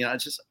 too. And,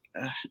 it's just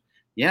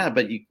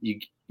but you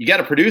got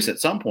to produce at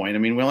some point. I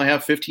mean, we only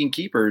have 15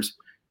 keepers.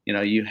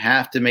 You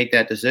have to make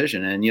that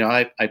decision. And,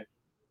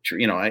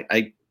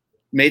 I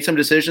made some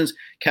decisions,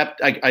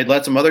 I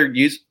let some other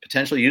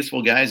potentially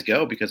useful guys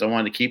go because I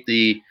wanted to keep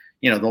the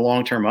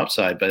long-term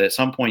upside. But at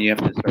some point you have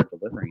to start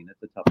delivering.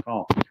 That's a tough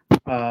call.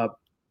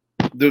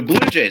 The Blue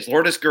Jays,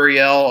 Lourdes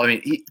Gurriel, I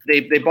mean,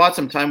 they bought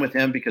some time with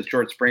him because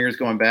George Springer's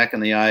going back on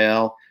the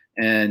IL.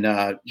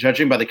 And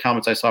judging by the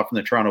comments I saw from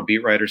the Toronto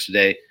beat writers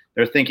today,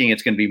 they're thinking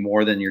it's going to be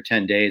more than your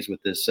 10 days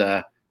with this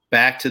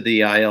back to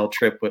the IL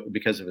trip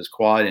because of his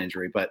quad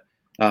injury. But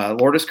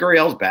Lourdes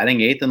Gurriel's batting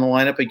 8th in the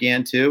lineup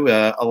again, too,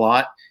 a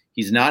lot.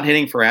 He's not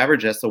hitting for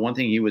average. That's the one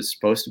thing he was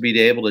supposed to be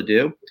able to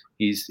do.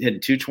 He's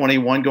hit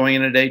 221 going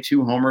in today,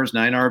 2 homers,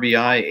 9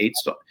 RBI,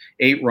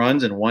 8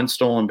 runs, and 1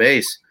 stolen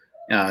base.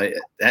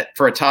 That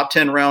for a top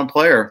 10 round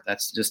player,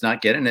 that's just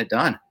not getting it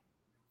done.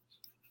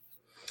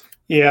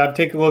 Yeah, I'll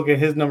take a look at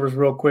his numbers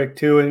real quick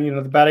too. And,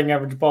 the batting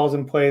average balls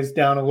in play is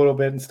down a little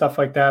bit and stuff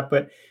like that,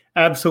 but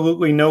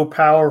absolutely no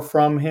power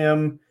from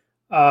him.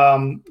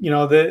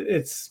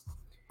 It's,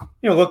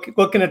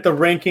 looking at the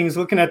rankings,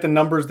 looking at the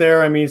numbers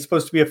there. I mean, it's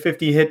supposed to be a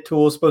 50 hit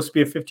tool, it's supposed to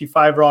be a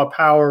 55 raw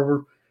power.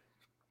 We're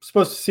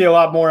supposed to see a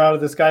lot more out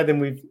of this guy than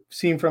we've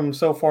seen from him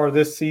so far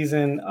this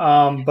season.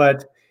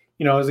 But,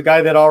 as a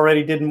guy that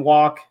already didn't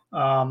walk,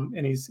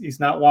 and he's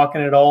not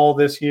walking at all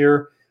this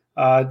year,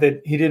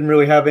 that he didn't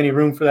really have any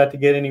room for that to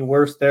get any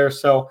worse there.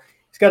 So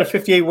he's got a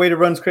 58 weighted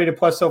runs created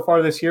plus so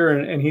far this year,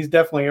 and he's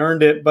definitely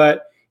earned it.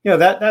 But,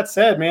 that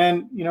said,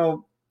 man,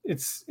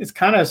 it's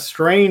kind of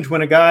strange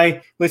when a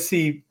guy, let's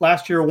see,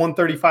 last year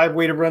 135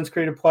 weighted runs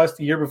created plus,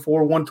 the year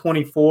before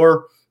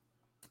 124.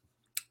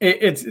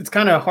 It's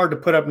kind of hard to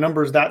put up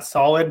numbers that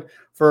solid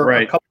for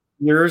a couple of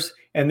years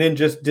and then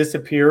just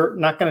disappear.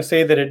 Not going to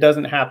say that it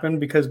doesn't happen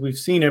because we've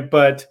seen it,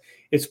 but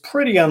it's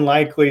pretty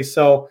unlikely.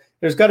 So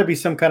there's got to be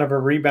some kind of a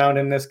rebound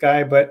in this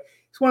guy. But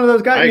it's one of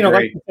those guys,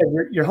 like you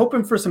said, you're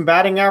hoping for some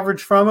batting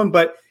average from him,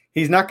 but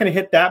he's not going to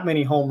hit that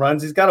many home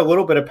runs. He's got a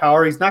little bit of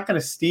power. He's not going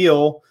to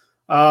steal.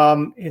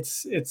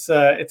 It's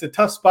a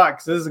tough spot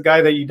because this is a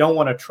guy that you don't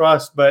want to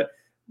trust, but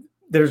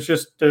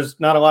there's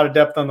not a lot of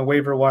depth on the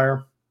waiver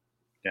wire.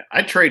 Yeah,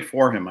 I'd trade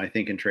for him, I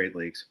think, in trade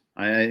leagues.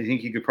 I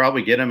think you could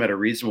probably get him at a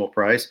reasonable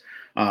price.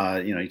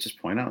 You just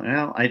point out,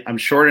 well, I'm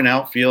short an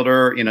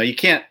outfielder. You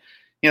can't,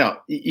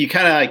 you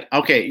kind of like,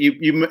 okay,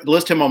 you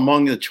list him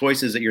among the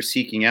choices that you're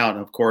seeking out.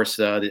 And of course,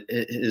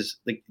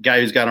 the guy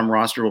who's got him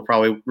rostered will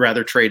probably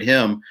rather trade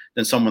him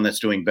than someone that's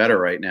doing better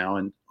right now.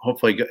 And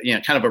hopefully,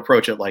 kind of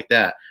approach it like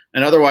that.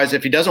 And otherwise,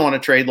 if he doesn't want to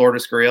trade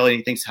Lourdes Gurriel and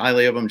he thinks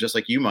highly of him, just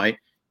like you might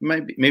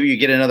maybe you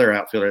get another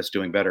outfielder that's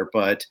doing better.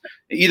 But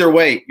either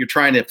way, you're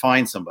trying to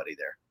find somebody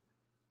there.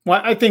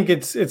 Well, I think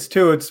it's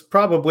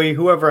probably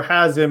whoever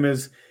has him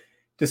is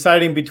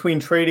deciding between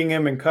trading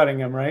him and cutting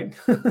him, right?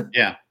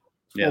 Yeah,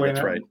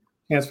 that's right.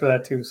 Chance for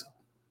that too. So.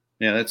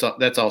 Yeah,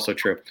 that's also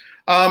true.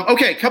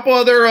 Okay, a couple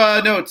other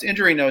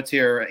injury notes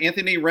here.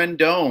 Anthony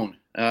Rendon,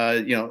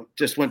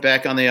 just went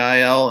back on the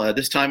IL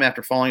this time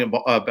after falling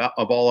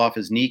a ball off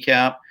his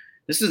kneecap.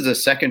 This is the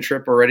second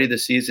trip already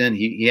this season.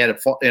 He had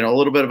a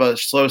little bit of a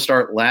slow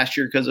start last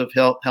year because of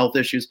health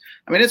issues.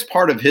 I mean, it's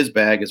part of his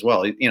bag as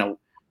well.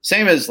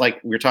 Same as like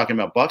we were talking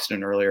about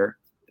Buxton earlier.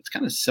 It's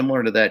kind of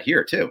similar to that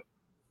here too.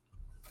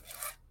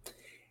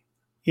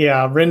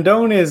 Yeah,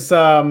 Rendon is,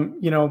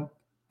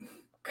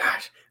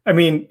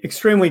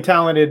 extremely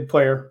talented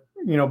player.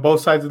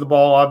 Both sides of the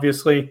ball,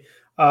 obviously.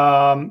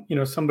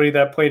 Somebody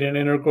that played an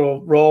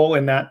integral role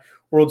in that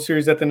World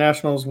Series that the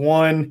Nationals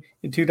won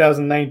in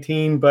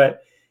 2019.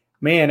 But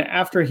man,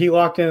 after he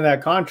locked into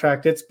that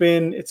contract, it's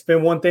been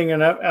one thing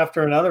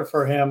after another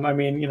for him. I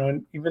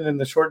mean, even in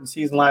the shortened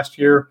season last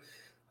year,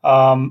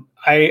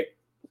 I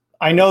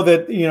know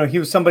that he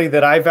was somebody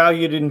that I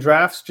valued in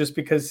drafts just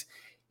because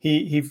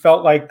he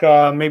felt like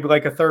maybe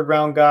like a third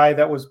round guy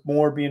that was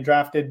more being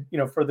drafted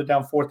further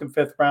down fourth and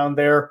fifth round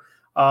there.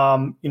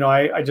 I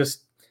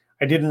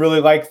didn't really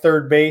like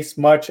third base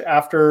much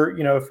after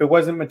if it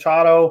wasn't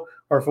Machado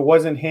or if it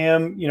wasn't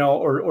him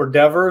or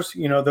Devers,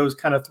 those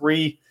kind of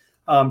three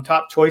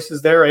top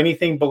choices there.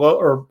 Anything below,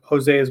 or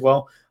Jose as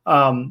well.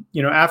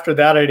 After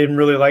that, I didn't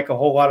really like a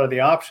whole lot of the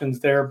options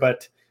there,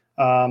 but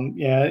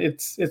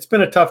it's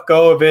been a tough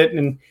go of it.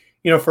 And,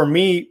 for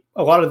me,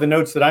 a lot of the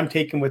notes that I'm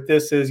taking with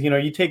this is,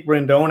 you take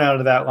Rendon out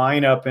of that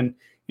lineup and,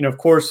 of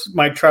course,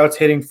 Mike Trout's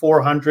hitting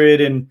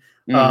 400 and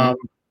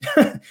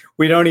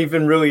we don't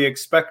even really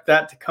expect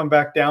that to come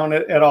back down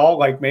at all.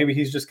 Like maybe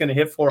he's just going to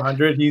hit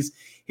 400.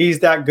 He's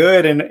that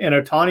good. And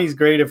Ohtani's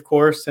great, of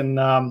course. And,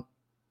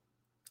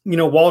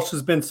 Walsh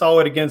has been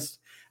solid against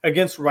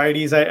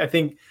righties. I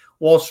think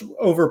Walsh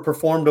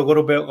overperformed a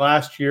little bit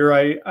last year.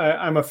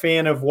 I'm a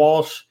fan of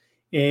Walsh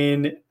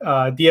in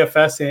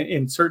DFS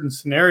in certain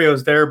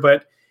scenarios there,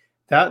 but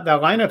that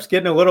lineup's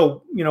getting a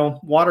little,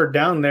 watered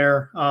down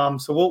there.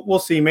 So we'll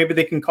see. Maybe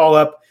they can call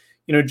up,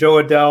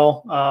 Joe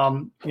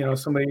Adell,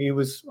 somebody who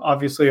was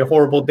obviously a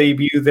horrible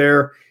debut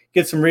there,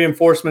 get some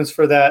reinforcements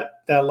for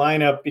that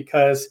lineup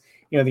because,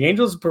 the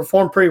Angels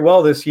performed pretty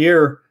well this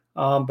year.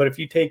 But if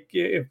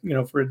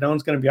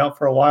Rendon's going to be out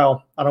for a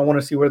while, I don't want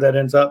to see where that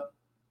ends up.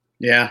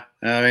 Yeah.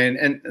 I mean,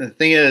 and the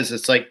thing is,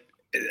 it's like,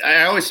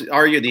 I always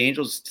argue the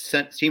Angels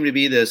seem to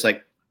be this,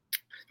 like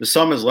the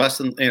sum is less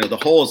than, the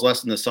whole is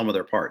less than the sum of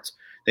their parts.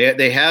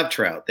 They have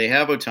Trout, they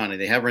have Ohtani,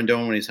 they have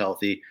Rendon when he's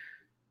healthy,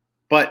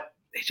 but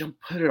they don't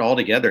put it all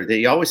together.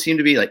 They always seem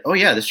to be like, oh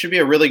yeah, this should be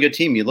a really good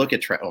team. You look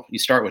at Trout, you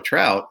start with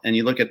Trout and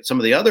you look at some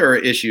of the other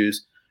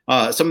issues,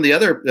 some of the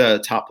other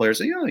top players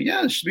say,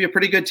 this should be a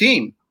pretty good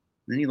team.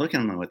 And then you look at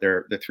them with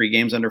their 3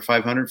 games under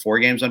 500, 4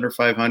 games under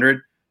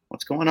 500.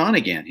 What's going on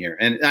again here?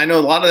 And I know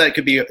a lot of that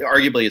could be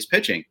arguably his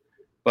pitching,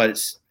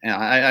 but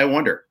I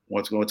wonder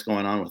what's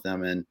going on with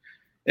them. And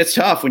it's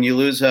tough when you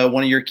lose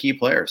one of your key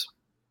players.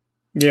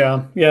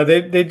 Yeah.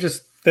 They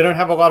don't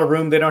have a lot of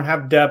room. They don't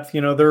have depth.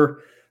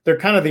 They're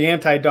kind of the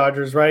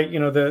anti-Dodgers, right?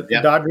 The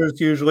Dodgers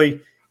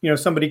usually,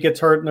 somebody gets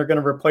hurt and they're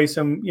going to replace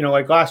him.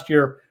 Like last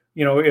year,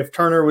 if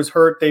Turner was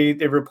hurt, they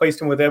replaced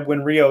him with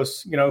Edwin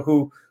Rios,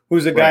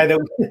 who's a guy that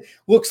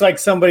looks like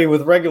somebody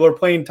with regular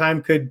playing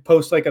time could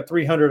post like a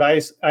 300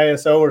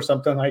 ISO or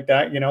something like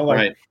that.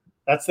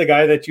 That's the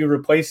guy that you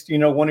replaced,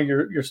 one of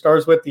your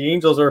stars with. The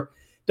Angels are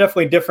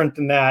definitely different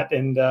than that.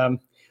 And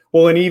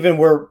and even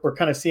we're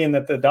kind of seeing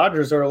that the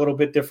Dodgers are a little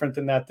bit different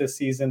than that this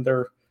season.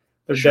 Their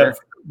depth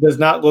does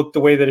not look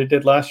the way that it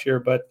did last year,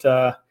 but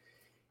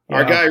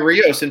our guy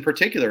Rios in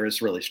particular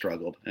has really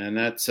struggled, and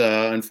that's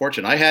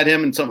unfortunate. I had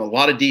him in a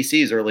lot of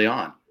DCs early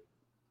on.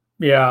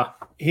 Yeah,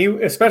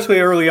 especially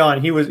early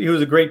on, he was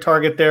a great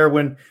target there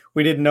when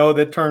we didn't know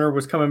that Turner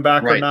was coming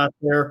back or not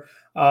there.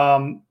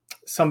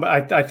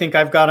 I think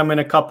I've got him in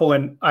a couple,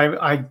 and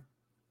I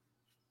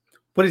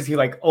what is he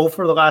like? 0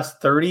 for the last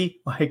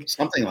 30, like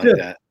something like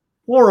that.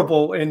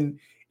 Horrible, and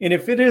And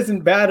if it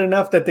isn't bad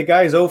enough that the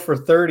guy's 0 for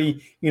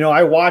 30,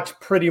 I watch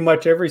pretty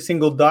much every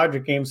single Dodger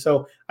game.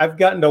 So I've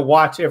gotten to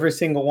watch every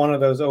single one of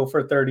those 0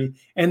 for 30.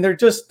 And they're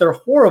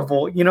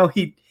horrible.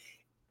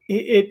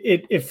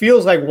 It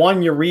feels like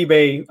one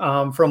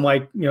Uribe from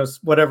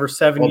whatever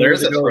 7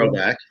 years ago. There's a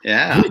throwback.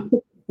 Yeah.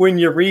 When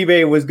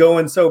Uribe was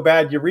going so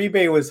bad,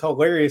 Uribe was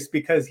hilarious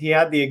because he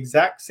had the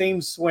exact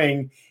same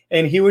swing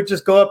and he would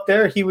just go up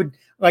there. He would,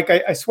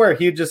 I swear,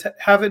 he would just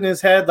have it in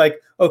his head, like,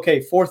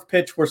 okay, fourth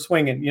pitch, we're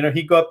swinging.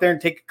 He'd go up there and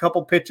take a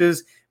couple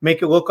pitches,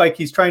 make it look like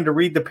he's trying to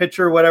read the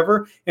pitcher or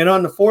whatever. And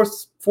on the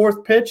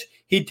fourth pitch,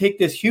 he'd take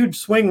this huge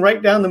swing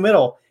right down the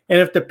middle. And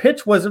if the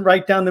pitch wasn't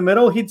right down the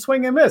middle, he'd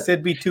swing and miss.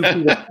 It'd be 2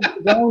 feet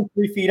down,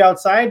 3 feet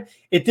outside.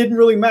 It didn't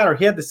really matter.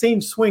 He had the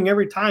same swing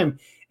every time.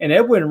 And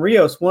Edwin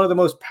Rios, one of the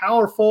most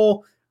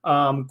powerful,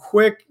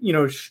 quick,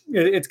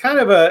 it's kind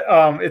of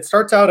it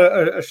starts out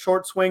a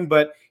short swing,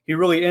 but he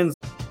really ends.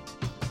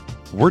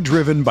 We're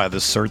driven by the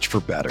search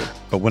for better.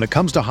 But when it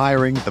comes to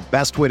hiring, the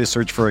best way to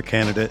search for a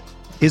candidate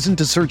isn't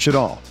to search at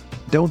all.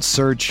 Don't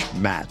search,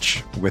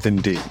 match with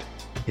Indeed.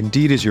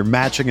 Indeed is your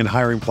matching and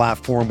hiring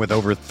platform with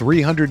over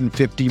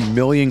 350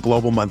 million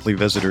global monthly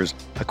visitors,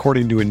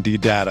 according to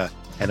Indeed data,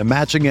 and a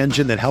matching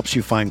engine that helps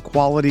you find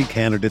quality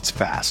candidates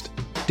fast.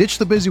 Ditch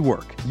the busy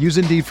work. Use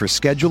Indeed for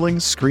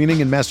scheduling,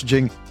 screening, and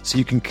messaging so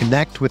you can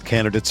connect with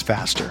candidates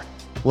faster.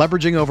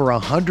 Leveraging over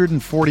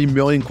 140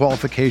 million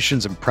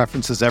qualifications and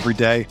preferences every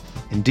day,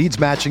 Indeed's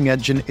matching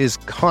engine is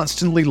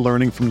constantly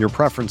learning from your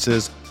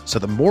preferences, so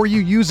the more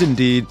you use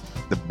Indeed,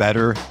 the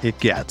better it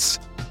gets.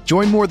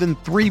 Join more than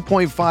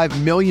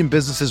 3.5 million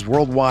businesses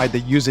worldwide that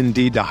use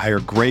Indeed to hire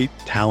great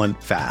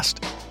talent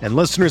fast. And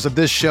listeners of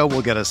this show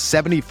will get a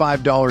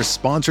 $75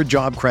 sponsored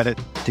job credit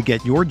to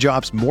get your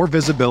jobs more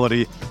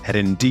visibility at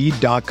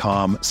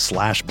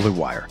Indeed.com/Blue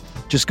Wire.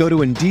 Just go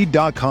to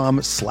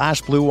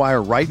Indeed.com/Blue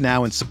Wire right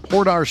now and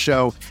support our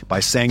show by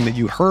saying that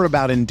you heard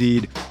about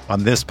Indeed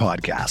on this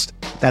podcast.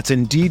 That's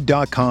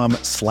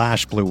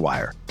Indeed.com/Blue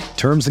Wire.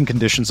 Terms and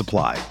conditions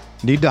apply.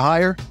 Need to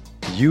hire?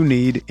 You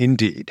need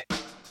Indeed.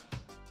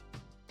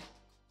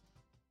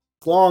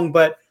 Long,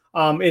 but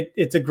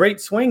it's a great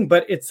swing,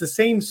 but it's the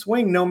same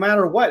swing no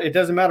matter what. It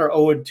doesn't matter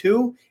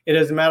 0-2. It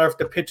doesn't matter if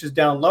the pitch is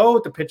down low,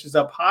 if the pitch is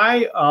up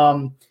high.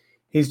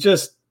 He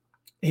just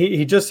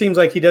seems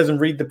like he doesn't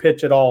read the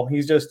pitch at all.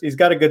 He's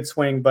got a good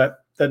swing,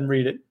 but doesn't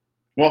read it.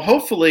 Well,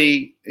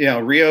 hopefully,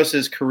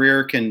 Rios's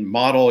career can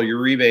model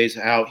Uribe's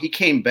out. He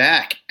came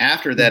back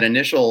after that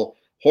initial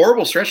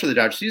horrible stretch for the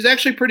Dodgers. He was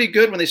actually pretty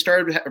good when they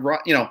started,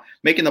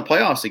 making the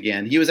playoffs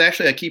again. He was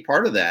actually a key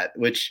part of that,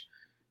 which,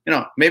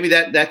 maybe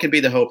that can be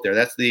the hope there.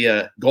 That's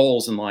the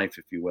goals in life,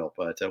 if you will,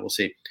 but we'll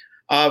see.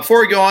 Before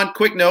we go on,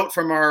 quick note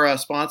from our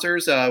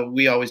sponsors.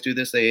 We always do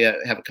this. They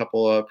have a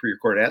couple of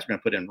pre-recorded ads we're going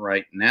to put in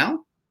right now.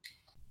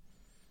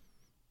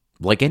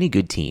 Like any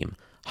good team,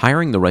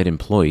 hiring the right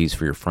employees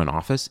for your front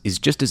office is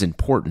just as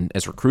important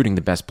as recruiting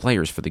the best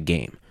players for the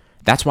game.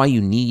 That's why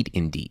you need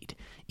Indeed.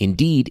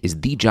 Indeed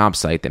is the job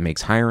site that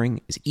makes hiring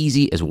as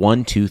easy as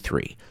 1, 2,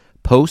 3.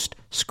 Post,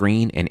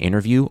 screen, and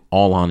interview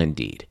all on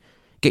Indeed.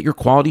 Get your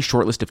quality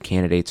shortlist of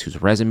candidates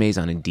whose resumes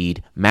on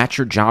Indeed match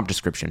your job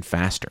description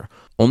faster.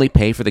 Only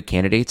pay for the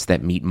candidates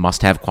that meet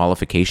must-have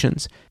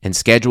qualifications, and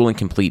schedule and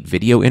complete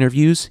video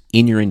interviews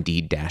in your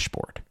Indeed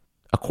dashboard.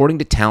 According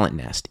to Talent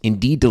Nest,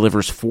 Indeed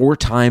delivers 4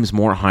 times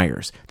more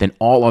hires than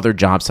all other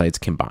job sites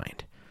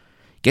combined.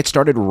 Get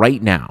started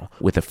right now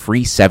with a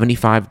free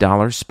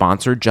 $75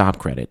 sponsored job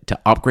credit to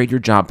upgrade your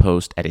job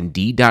post at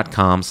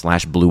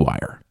Indeed.com/Blue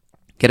Wire.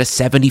 Get a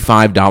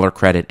 $75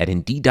 credit at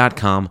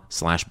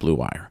Indeed.com/Blue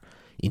Wire.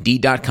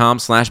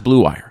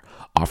 Indeed.com/Blue Wire.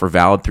 Offer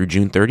valid through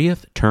June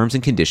 30th. Terms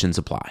and conditions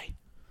apply.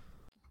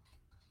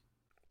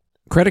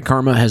 Credit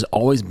Karma has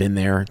always been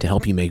there to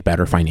help you make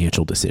better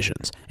financial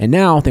decisions. And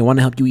now they want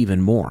to help you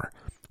even more.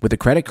 With the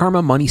Credit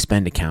Karma Money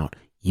Spend account,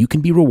 you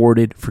can be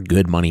rewarded for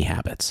good money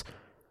habits.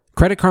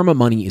 Credit Karma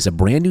Money is a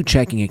brand new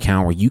checking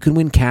account where you can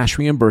win cash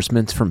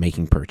reimbursements for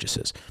making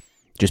purchases.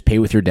 Just pay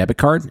with your debit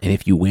card, and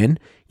if you win,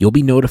 you'll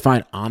be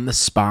notified on the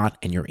spot,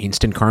 and your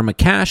Instant Karma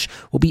cash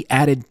will be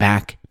added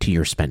back to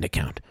your spend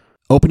account.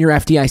 Open your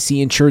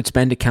FDIC-insured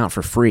spend account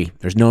for free.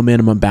 There's no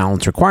minimum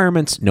balance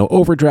requirements, no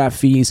overdraft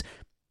fees,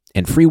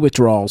 and free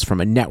withdrawals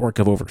from a network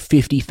of over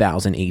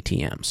 50,000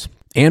 ATMs.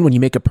 And when you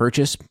make a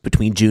purchase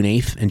between June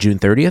 8th and June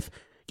 30th,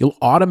 you'll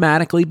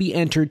automatically be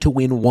entered to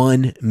win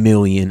 $1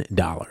 million.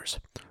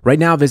 Right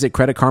now, visit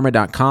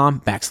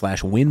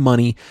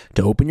creditkarma.com/winmoney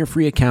to open your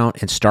free account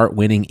and start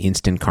winning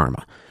instant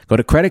karma. Go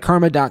to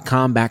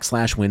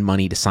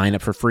creditkarma.com/winmoney to sign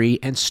up for free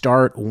and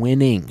start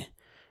winning.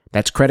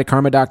 That's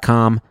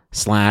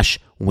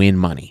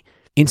creditkarma.com/winmoney.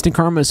 Instant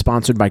Karma is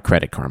sponsored by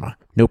Credit Karma.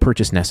 No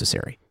purchase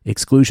necessary.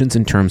 Exclusions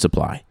and terms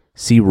apply.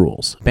 See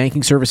rules.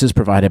 Banking services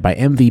provided by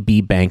MVB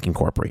Bank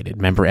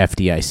Incorporated. Member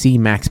FDIC.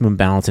 Maximum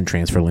balance and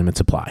transfer limits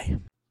apply.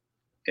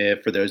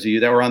 For those of you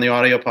that were on the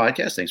audio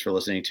podcast, thanks for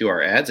listening to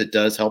our ads. It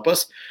does help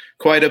us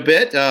quite a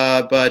bit,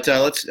 but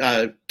let's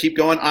keep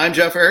going. I'm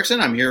Jeff Erickson.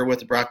 I'm here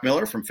with Brock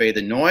Miller from Faith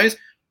and Noise.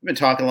 We've been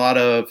talking a lot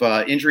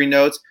of injury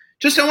notes.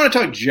 just I want to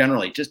talk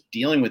generally, just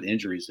dealing with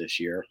injuries this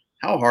year,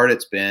 how hard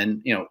it's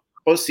been,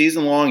 both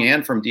season long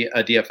and from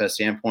a DFS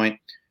standpoint.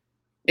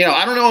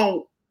 I don't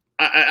know.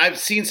 I've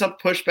seen some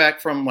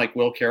pushback from like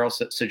Will Carroll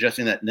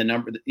suggesting that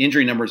the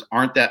injury numbers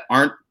aren't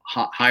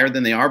higher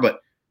than they are,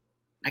 but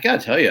I got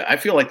to tell you, I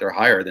feel like they're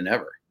higher than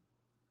ever.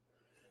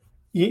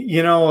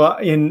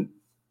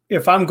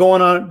 If I'm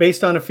going on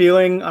based on a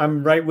feeling,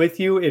 I'm right with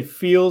you. It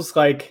feels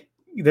like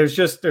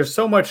there's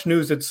so much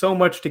news. It's so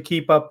much to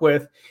keep up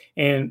with.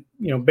 And,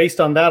 based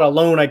on that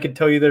alone, I could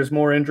tell you there's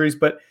more injuries,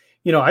 but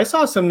I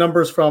saw some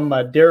numbers from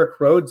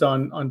Derek Rhodes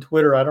on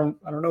Twitter. I don't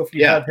know if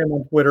you have him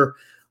on Twitter.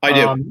 I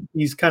do.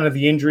 He's kind of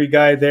the injury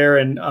guy there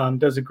and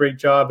does a great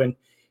job. And,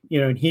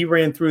 and he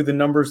ran through the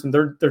numbers and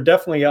they're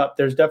definitely up.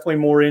 There's definitely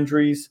more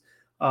injuries.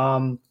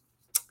 And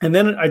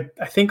then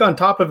I think on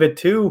top of it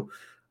too,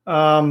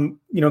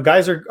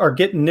 guys are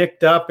getting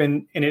nicked up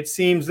and it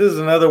seems this is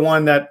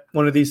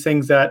one of these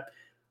things that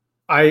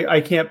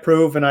I can't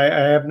prove and I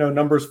have no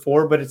numbers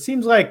for, but it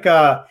seems like,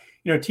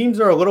 teams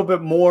are a little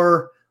bit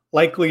more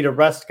likely to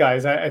rest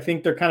guys. I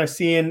think they're kind of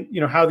seeing,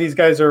 how these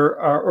guys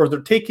or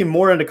they're taking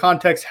more into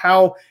context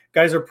how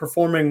guys are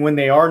performing when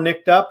they are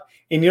nicked up.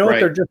 And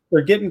right.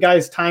 They're getting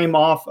guys time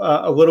off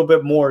a little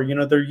bit more.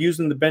 They're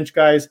using the bench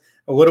guys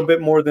a little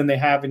bit more than they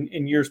have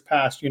in years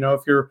past.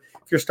 If your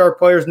star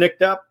player's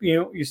nicked up,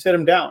 you sit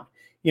them down.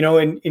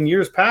 In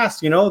years past,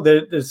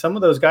 some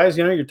of those guys,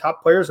 your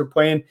top players are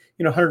playing,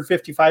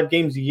 155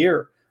 games a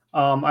year.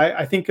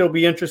 I think it'll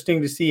be interesting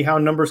to see how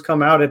numbers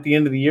come out at the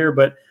end of the year,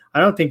 but I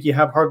don't think you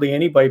have hardly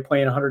anybody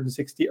playing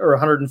 160 or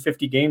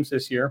 150 games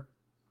this year.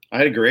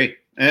 I agree.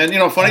 And,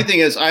 funny thing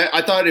is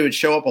I thought it would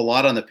show up a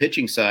lot on the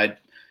pitching side.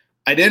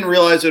 I didn't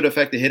realize it would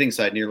affect the hitting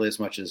side nearly as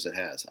much as it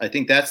has. I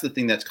think that's the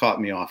thing that's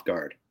caught me off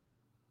guard.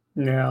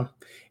 Yeah.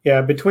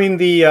 Yeah. Between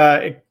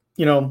the,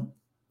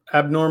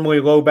 abnormally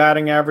low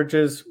batting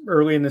averages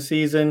early in the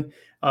season,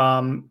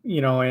 and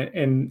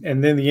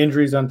then the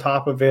injuries on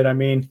top of it. I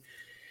mean,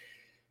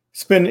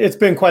 it's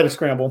been quite a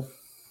scramble.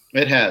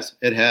 It has.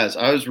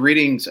 I was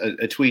reading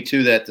a tweet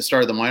too that the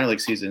start of the minor league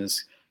season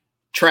is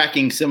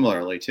tracking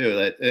similarly too.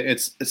 That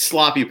it's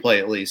sloppy play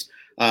at least.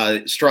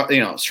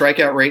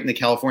 Strikeout rate in the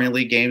California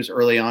League games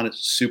early on is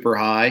super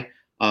high.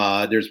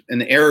 And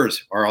the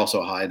errors are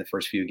also high in the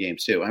first few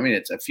games too. I mean,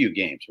 it's a few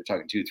games. We're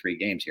talking 2-3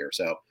 games here.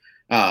 So,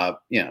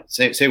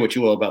 say what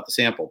you will about the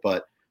sample,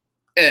 but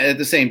at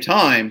the same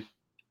time,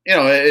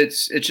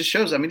 it just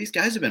shows. I mean, these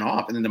guys have been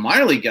off, and then the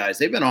minor league guys,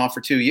 they've been off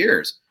for 2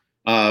 years.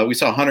 We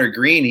saw Hunter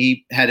Green.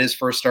 He had his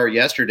first start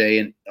yesterday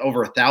in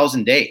over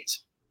 1,000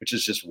 days, which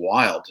is just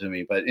wild to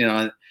me. But,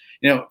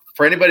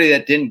 for anybody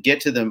that didn't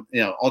get to the,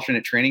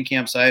 alternate training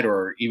camp site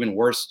or even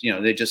worse,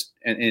 they just,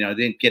 they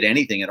didn't get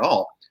anything at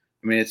all.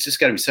 I mean, it's just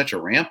got to be such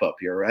a ramp up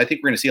here. I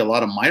think we're going to see a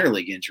lot of minor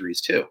league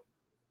injuries too.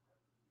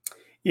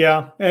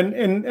 Yeah.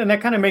 And that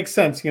kind of makes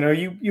sense.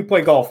 You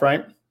play golf,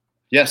 right?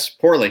 Yes.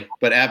 Poorly,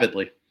 but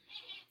avidly.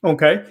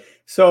 Okay.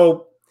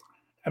 So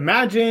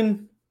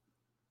imagine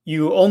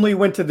you only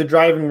went to the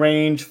driving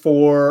range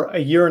for a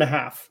year and a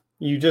half.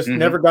 You just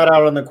never got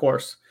out on the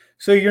course.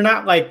 So you're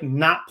not like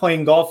not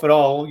playing golf at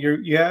all.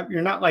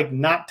 You're not like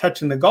not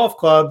touching the golf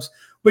clubs,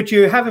 but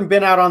you haven't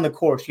been out on the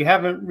course. You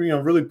haven't,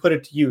 really put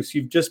it to use.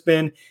 You've just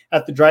been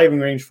at the driving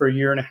range for a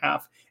year and a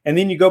half. And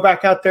then you go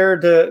back out there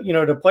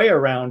to play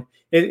around.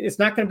 It's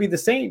not going to be the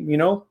same,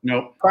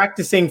 Nope.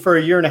 Practicing for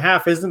a year and a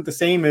half isn't the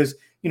same as,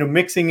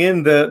 mixing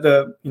in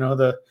the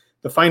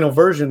final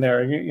version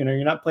there.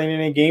 You're not playing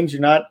any games.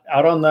 You're not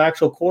out on the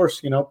actual course,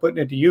 putting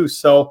it to use.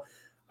 So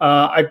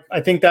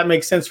I think that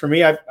makes sense for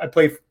me. I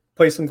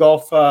play some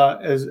golf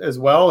as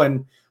well.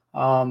 And,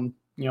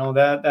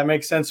 that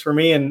makes sense for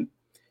me. And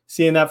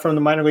seeing that from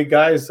the minor league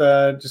guys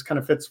just kind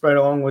of fits right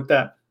along with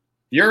that.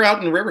 You're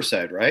out in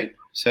Riverside, right?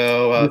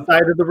 So the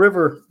side of the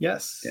river.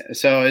 Yes. Yeah,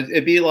 so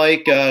it'd be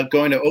like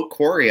going to Oak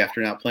Quarry after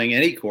not playing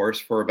any course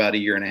for about a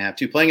year and a half,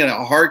 playing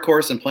a hard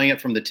course and playing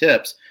it from the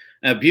tips.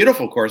 A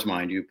beautiful course,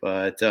 mind you,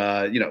 but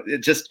it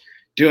just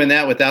doing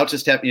that without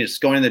just having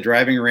just going to the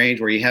driving range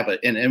where you have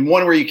and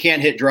one where you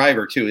can't hit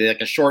driver too, like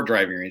a short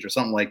driving range or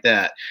something like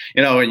that.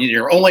 And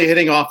you're only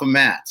hitting off of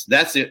mats.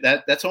 That's it.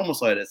 That's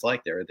almost what it's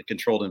like there, the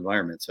controlled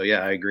environment. So yeah,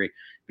 I agree.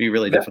 Be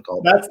really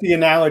difficult. That's the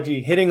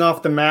analogy: hitting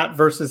off the mat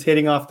versus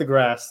hitting off the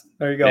grass.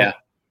 There you go. Yeah,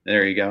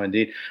 there you go.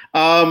 Indeed.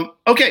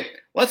 Okay,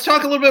 let's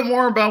talk a little bit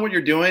more about what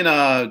you're doing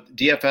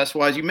DFS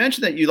wise. You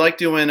mentioned that you like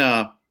doing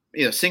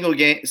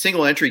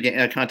single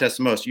entry contests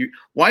the most.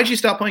 Why did you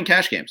stop playing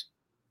cash games?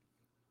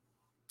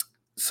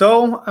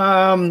 So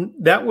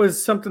that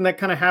was something that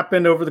kind of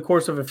happened over the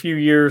course of a few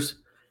years.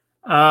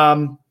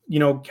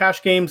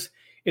 Cash games,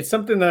 it's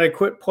something that I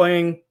quit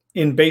playing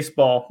in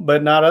baseball,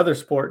 but not other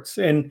sports.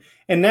 And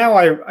now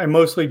I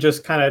mostly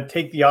just kind of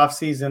take the off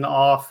season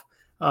off.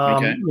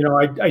 Okay.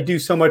 I do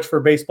so much for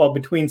baseball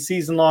between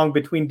season long,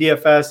 between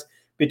DFS,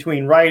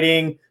 between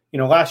writing.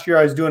 Last year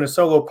I was doing a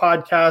solo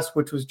podcast,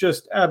 which was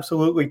just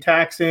absolutely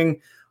taxing.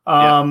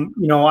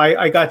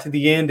 I got to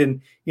the end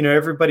and,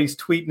 everybody's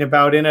tweeting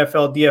about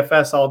NFL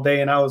DFS all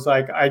day. And I was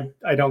like,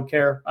 I don't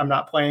care. I'm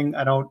not playing.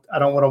 I don't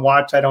want to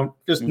watch.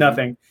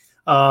 Nothing.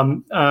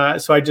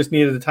 So I just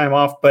needed the time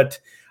off. But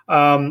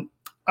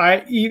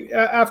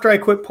after I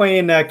quit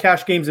playing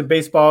cash games in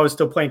baseball, I was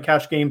still playing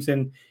cash games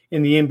in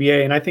the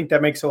NBA, and I think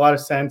that makes a lot of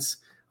sense.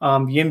 The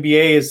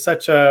NBA is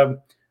such a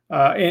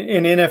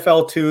in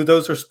NFL too.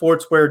 Those are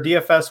sports where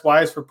DFS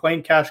wise for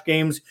playing cash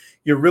games,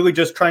 you're really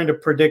just trying to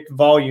predict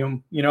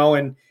volume,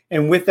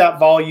 and with that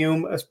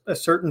volume, a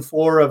certain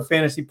floor of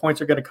fantasy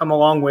points are going to come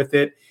along with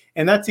it,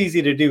 and that's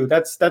easy to do.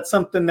 That's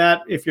something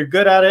that if you're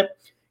good at it,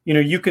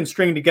 you can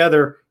string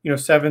together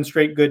 7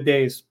 straight good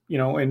days, in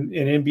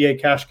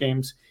NBA cash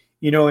games.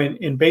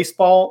 In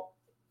baseball,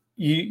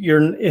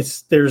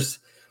 there's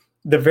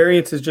the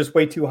variance is just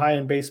way too high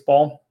in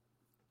baseball.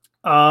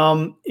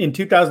 In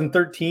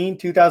 2013,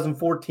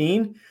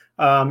 2014,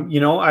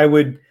 I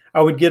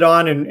would get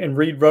on and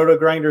read Roto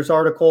Grinders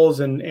articles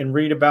and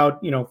read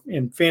about,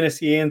 in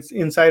Fantasy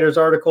Insiders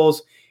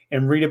articles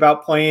and read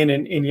about playing.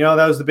 And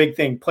that was the big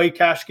thing. Play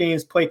cash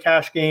games.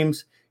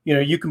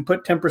 You can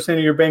put 10% of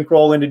your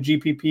bankroll into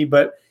GPP,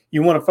 but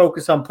you want to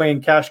focus on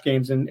playing cash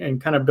games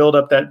and kind of build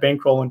up that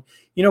bankroll. And,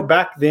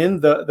 back then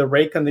the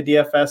rake on the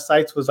DFS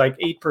sites was like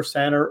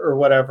 8% or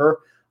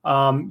whatever.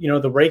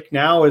 The rake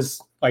now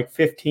is like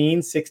 15,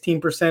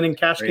 16% in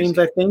cash games,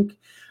 I think.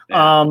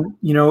 Yeah.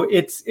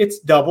 It's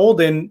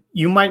doubled, and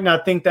you might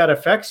not think that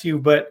affects you,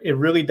 but it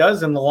really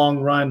does in the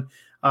long run.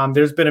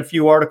 There's been a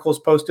few articles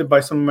posted by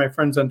some of my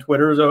friends on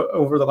Twitter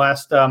over the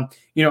last,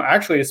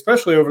 actually,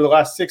 especially over the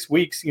last 6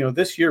 weeks.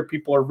 This year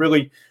people are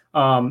really,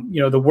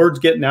 the word's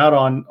getting out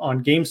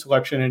on game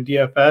selection and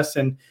DFS,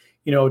 and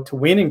to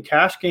win in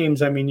cash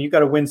games, I mean, you got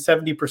to win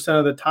 70%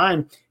 of the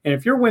time. And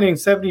if you're winning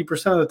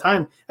 70% of the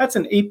time, that's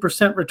an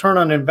 8% return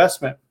on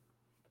investment.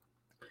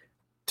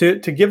 To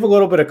give a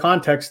little bit of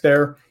context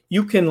there,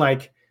 you can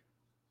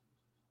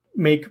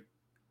make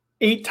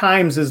 8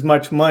 times as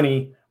much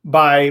money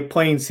by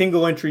playing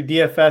single entry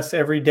DFS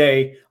every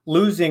day,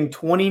 losing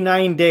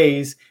 29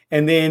 days,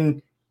 and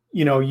then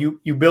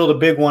you build a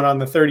big one on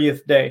the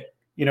 30th day.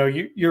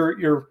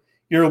 You're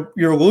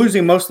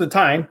losing most of the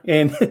time,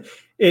 and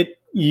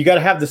you got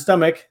to have the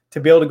stomach to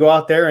be able to go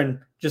out there and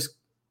just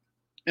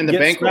the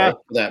bankroll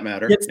for that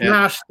matter. Get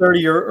smashed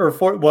 30 or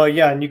 40. Well,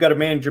 yeah, and you got to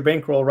manage your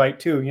bankroll right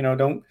too.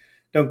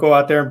 Don't go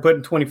out there and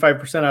putting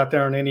 25% out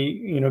there on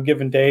any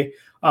given day.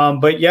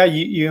 But yeah,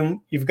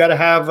 you've got to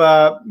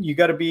have you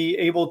got to be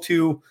able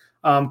to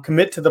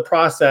commit to the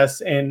process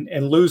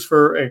and lose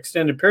for an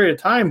extended period of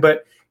time.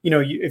 But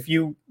if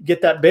you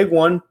get that big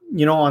one,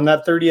 on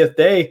that 30th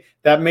day,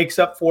 that makes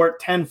up for it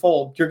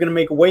tenfold. You're going to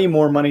make way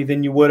more money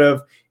than you would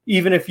have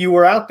even if you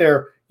were out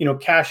there,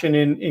 cashing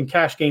in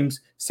cash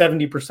games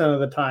 70% of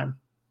the time.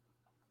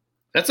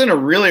 That's a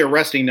really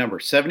arresting number.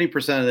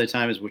 70% of the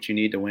time is what you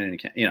need to win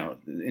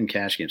in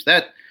cash games.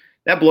 That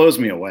blows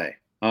me away.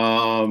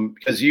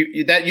 Because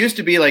that used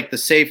to be like the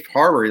safe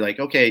harbor. Like,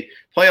 okay,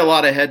 play a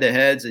lot of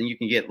head-to-heads and you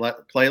can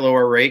play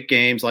lower rate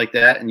games like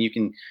that and you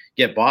can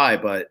get by.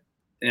 But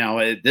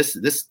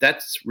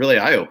that's really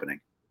eye-opening.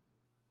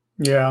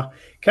 Yeah,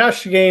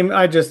 cash game.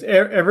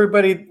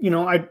 Everybody.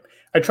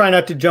 I try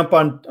not to jump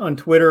on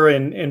Twitter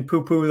and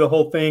poo-poo the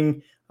whole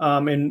thing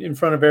in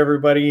front of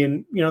everybody.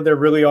 And there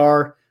really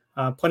are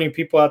plenty of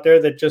people out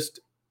there that just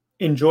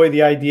enjoy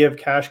the idea of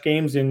cash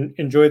games and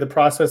enjoy the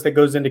process that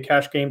goes into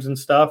cash games and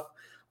stuff.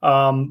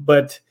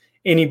 But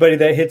anybody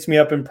that hits me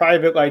up in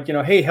private, like,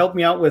 hey, help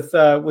me out with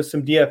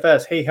some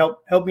DFS. Hey,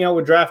 help me out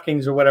with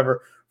DraftKings or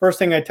whatever. First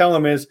thing I tell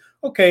them is,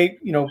 okay,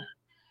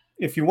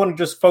 if you want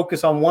to just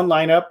focus on one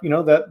lineup,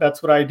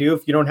 that's what I do.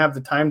 If you don't have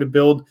the time to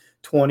build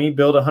 20,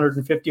 build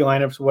 150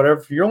 lineups or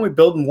whatever, if you're only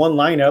building one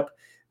lineup,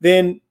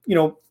 then,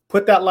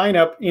 put that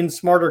lineup in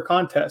smarter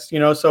contests,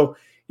 so,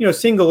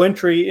 single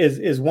entry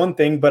is one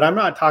thing, but I'm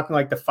not talking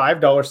like the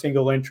 $5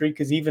 single entry,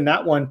 because even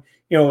that one,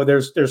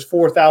 there's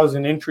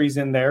 4,000 entries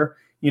in there.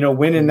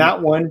 Winning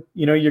that one,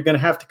 you're going to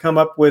have to come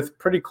up with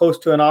pretty close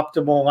to an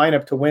optimal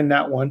lineup to win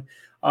that one.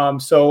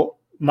 So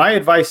my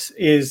advice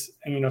is,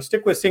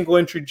 stick with single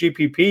entry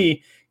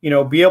GPP.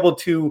 Be able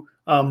to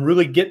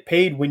really get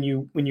paid when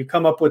you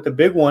come up with a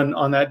big one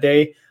on that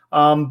day.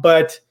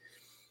 But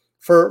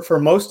for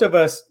most of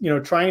us,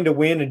 trying to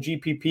win a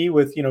GPP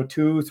with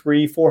 200,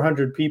 300,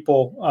 400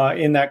 people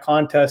in that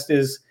contest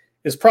is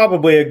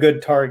probably a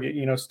good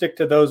target. Stick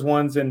to those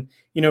ones, and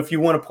if you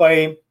want to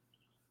play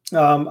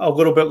a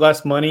little bit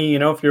less money,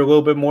 if you're a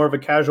little bit more of a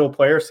casual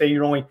player, say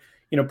you're only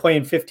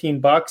playing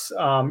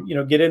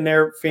 $15, get in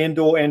there.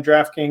 FanDuel and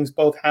DraftKings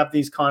both have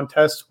these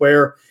contests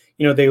where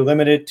they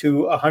limit it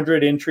to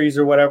 100 entries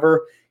or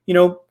whatever.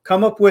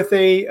 Come up with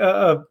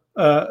a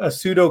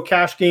pseudo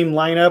cash game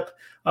lineup.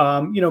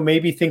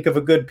 Maybe think of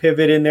a good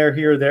pivot in there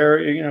here or there.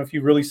 If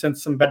you really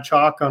sense some bad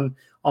chalk on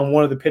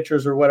one of the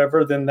pitchers or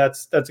whatever, then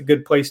that's a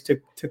good place to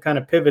kind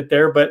of pivot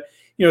there. But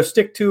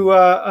stick to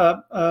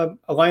a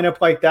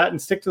lineup like that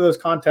and stick to those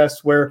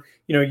contests where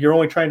you're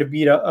only trying to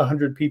beat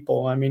 100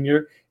 people. I mean,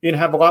 you're going to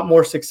have a lot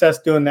more success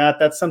doing that.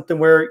 That's something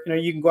where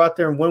you can go out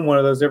there and win one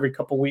of those every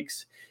couple of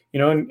weeks.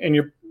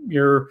 And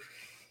you're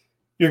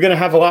you're going to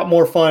have a lot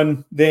more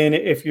fun than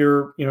if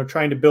you're,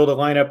 trying to build a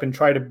lineup and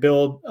try to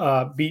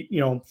beat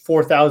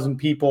 4,000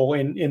 people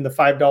in the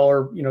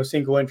 $5,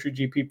 single entry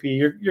GPP.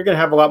 You're going to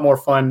have a lot more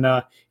fun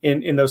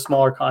in those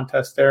smaller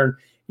contests there.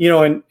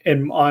 And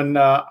on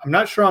I'm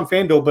not sure on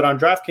FanDuel, but on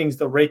DraftKings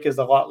the rake is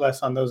a lot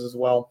less on those as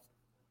well.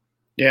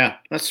 Yeah,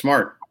 that's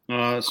smart.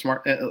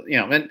 Smart.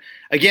 And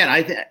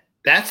again,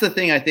 that's the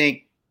thing. I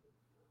think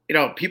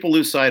people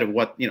lose sight of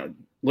what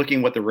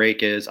looking what the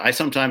rake is. I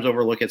sometimes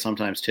overlook it,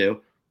 sometimes too.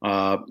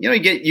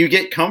 You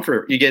get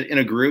comfort, you get in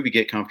a groove, you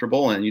get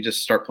comfortable, and you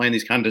just start playing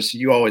these contests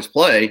you always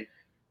play.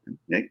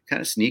 They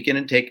kind of sneak in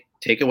and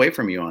take away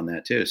from you on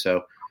that too.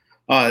 So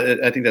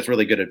I think that's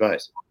really good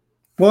advice.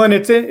 Well, and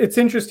it's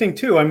interesting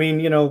too. I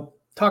mean,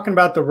 talking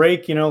about the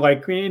rake,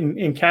 like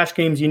in cash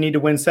games, you need to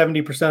win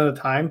 70% of the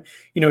time.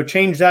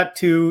 Change that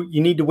to you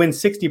need to win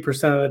 60%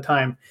 of the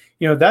time.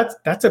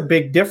 That's a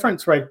big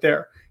difference right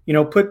there.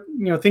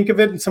 Think of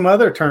it in some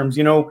other terms.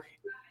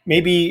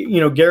 Maybe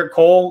Garrett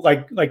Cole,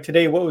 like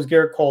today, what was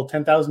Garrett Cole?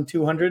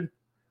 10,200,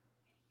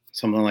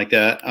 something like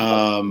that.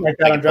 Like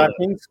that on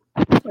DraftKings,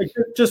 like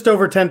just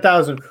over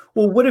 10,000.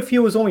 Well, what if he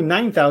was only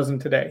 9,000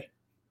 today?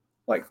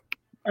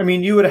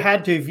 You would have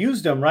had to have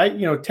used him, right?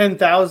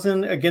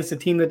 10,000 against a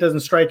team that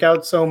doesn't strike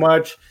out so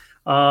much.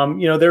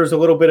 There's a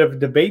little bit of a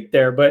debate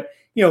there, but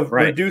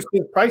right. Reduce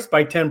his price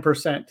by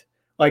 10%,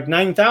 like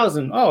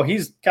 9,000. Oh,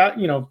 he's got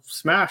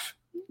smash.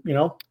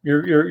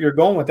 You're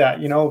going with that.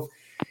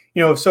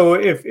 So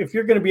if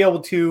you're going to be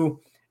able to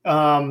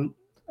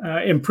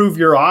improve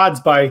your odds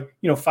by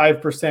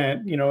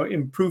 5%,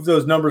 improve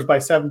those numbers by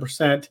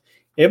 7%,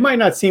 it might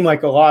not seem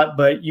like a lot,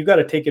 but you got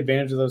to take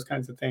advantage of those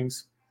kinds of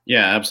things.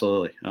 Yeah,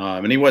 absolutely.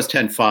 And he was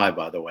 10.5,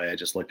 by the way. I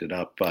just looked it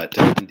up, but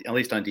at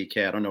least on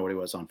DK, I don't know what he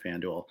was on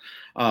FanDuel.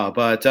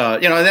 But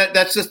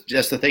that's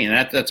just the thing,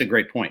 and that's a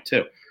great point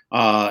too.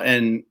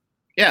 And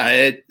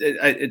yeah,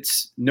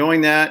 it's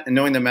knowing that and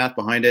knowing the math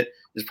behind it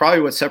is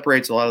probably what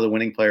separates a lot of the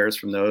winning players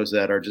from those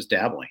that are just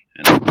dabbling.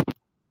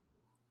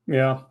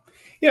 Yeah,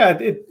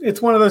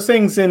 it's one of those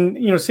things.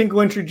 And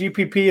single entry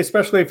GPP,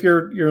 especially if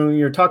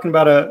you're talking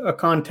about a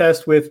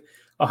contest with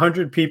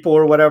 100 people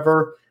or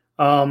whatever.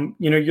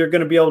 You're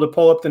going to be able to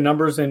pull up the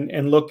numbers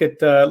and look at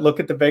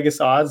the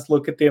Vegas odds,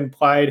 look at the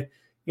implied,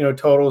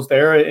 totals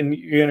there. And,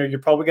 you're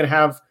probably going to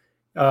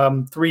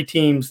have 3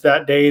 teams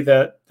that day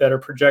that are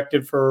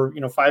projected for,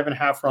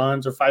 5.5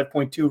 runs or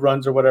 5.2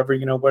 runs or whatever,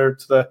 where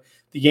it's the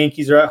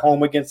Yankees are at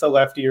home against a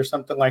lefty or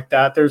something like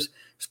that. There's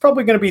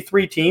probably going to be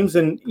 3 teams.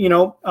 And,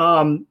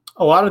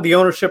 a lot of the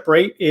ownership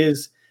rate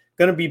is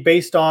going to be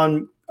based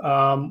on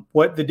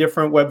what the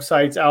different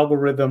websites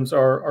algorithms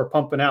are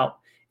pumping out.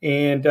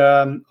 And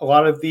a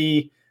lot of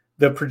the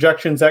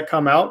projections that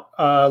come out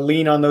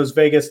lean on those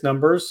Vegas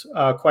numbers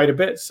quite a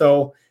bit.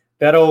 So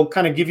that'll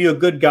kind of give you a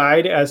good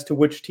guide as to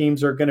which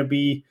teams are going to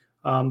be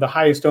the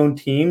highest owned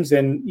teams.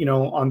 And,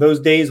 on those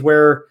days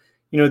where,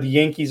 the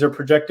Yankees are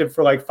projected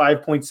for like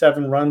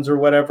 5.7 runs or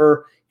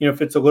whatever,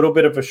 if it's a little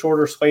bit of a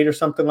shorter slate or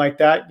something like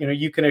that,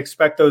 you can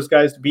expect those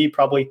guys to be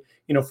probably,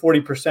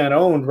 40%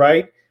 owned,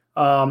 right?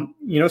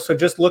 So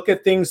just look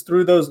at things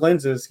through those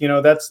lenses.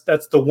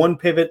 That's the one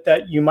pivot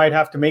that you might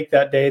have to make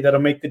that day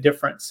that'll make the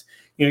difference.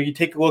 You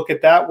take a look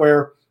at that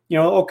where,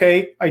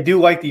 okay, I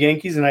do like the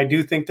Yankees and I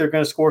do think they're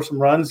going to score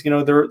some runs.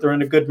 They're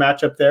in a good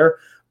matchup there,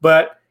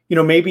 but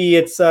maybe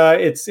it's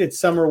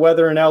summer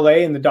weather in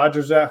LA and the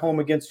Dodgers are at home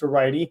against a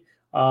righty.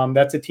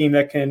 That's a team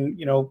that can,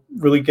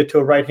 really get to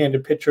a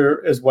right-handed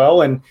pitcher as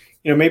well. And,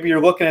 maybe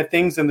you're looking at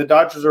things and the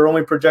Dodgers are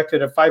only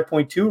projected at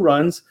 5.2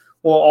 runs.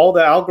 Well, all the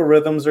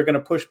algorithms are going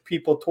to push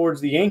people towards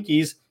the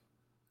Yankees.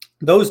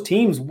 Those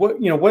teams,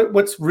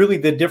 what's really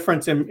the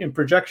difference in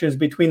projections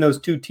between those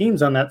 2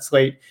 teams on that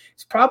slate?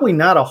 It's probably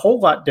not a whole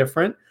lot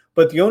different,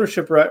 but the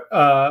ownership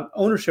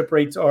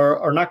rates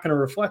are not going to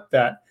reflect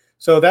that.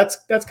 So that's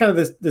kind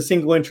of the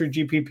single entry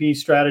GPP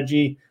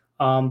strategy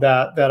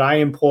that I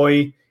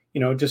employ.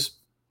 Just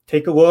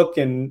take a look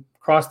and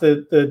cross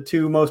the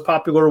 2 most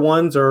popular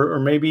ones, or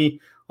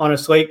maybe on a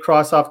slate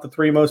cross off the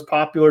 3 most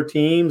popular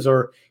teams,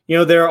 or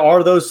there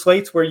are those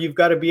slates where you've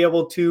got to be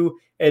able to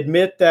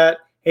admit that,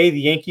 hey, the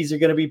Yankees are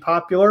going to be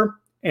popular,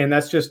 and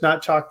that's just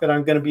not chalk that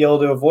I'm going to be able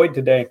to avoid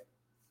today.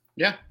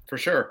 Yeah, for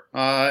sure.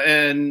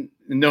 And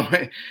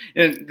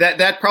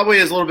that probably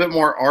is a little bit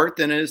more art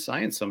than it is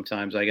science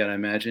sometimes, I got to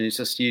imagine. It's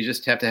just, you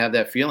just have to have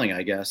that feeling,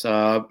 I guess.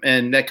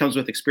 And that comes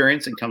with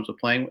experience and comes with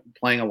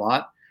playing a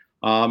lot.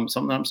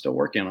 Something I'm still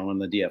working on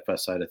the DFS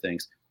side of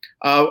things.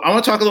 I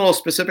want to talk a little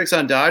specifics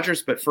on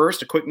Dodgers, but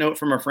first, a quick note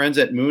from our friends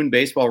at Moon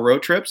Baseball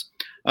Road Trips,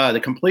 the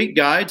complete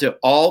guide to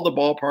all the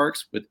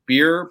ballparks with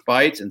beer,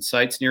 bites, and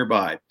sites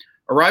nearby.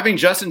 Arriving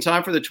just in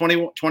time for the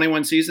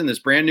 2021 season, this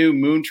brand new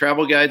Moon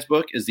Travel Guides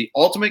book is the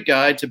ultimate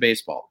guide to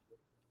baseball.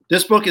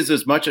 This book is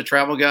as much a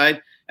travel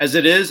guide as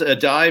it is a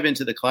dive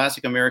into the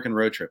classic American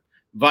road trip,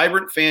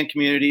 vibrant fan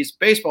communities,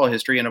 baseball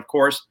history, and of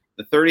course,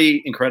 the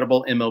 30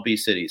 incredible MLB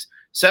cities.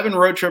 7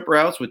 road trip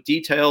routes with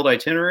detailed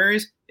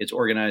itineraries. It's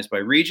organized by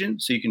region,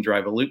 so you can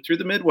drive a loop through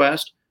the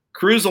Midwest,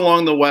 cruise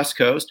along the West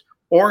Coast,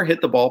 or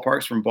hit the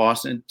ballparks from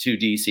Boston to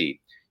DC.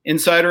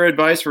 Insider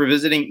advice for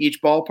visiting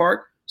each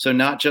ballpark. So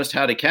not just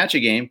how to catch a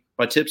game,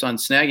 but tips on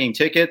snagging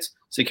tickets,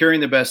 securing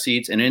the best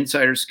seats, and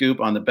insider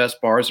scoop on the best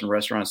bars and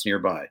restaurants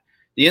nearby.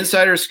 This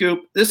insider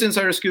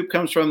scoop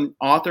comes from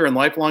author and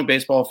lifelong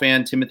baseball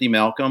fan Timothy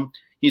Malcolm.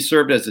 He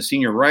served as the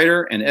senior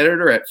writer and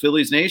editor at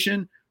Phillies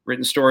Nation,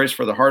 written stories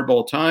for the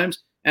Hardball Times,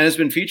 and has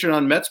been featured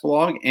on Mets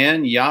blog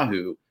and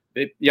Yahoo's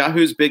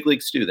Big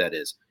League Stew, that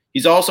is.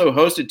 He's also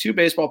hosted 2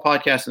 baseball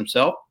podcasts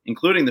himself,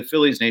 including the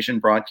Phillies Nation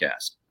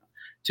broadcast.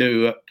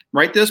 To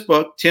write this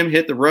book, Tim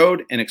hit the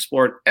road and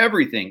explored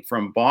everything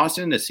from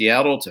Boston to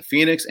Seattle to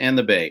Phoenix and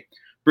the Bay,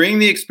 bringing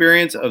the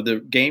experience of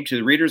the game to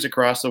the readers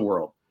across the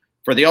world.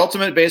 For the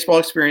ultimate baseball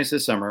experience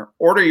this summer,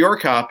 order your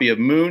copy of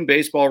Moon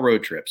Baseball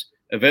Road Trips,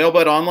 available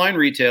at online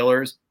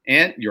retailers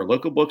and your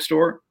local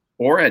bookstore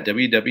or at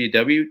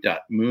www.moon.com.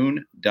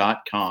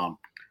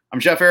 I'm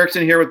Jeff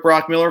Erickson here with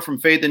Brock Miller from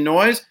Fade the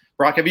Noise.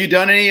 Brock, have you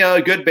done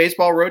any good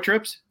baseball road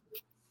trips?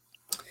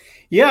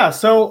 Yeah,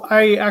 so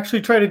I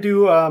actually try to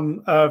do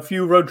a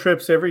few road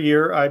trips every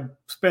year. I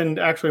spend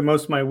actually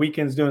most of my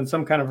weekends doing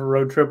some kind of a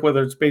road trip,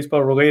 whether it's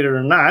baseball related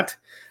or not.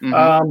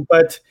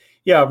 But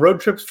yeah, road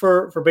trips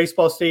for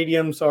baseball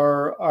stadiums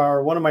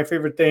are one of my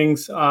favorite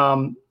things.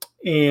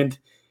 And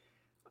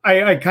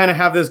I kind of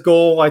have this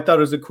goal. I thought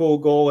it was a cool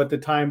goal at the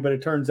time, but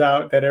it turns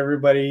out that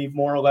everybody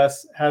more or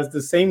less has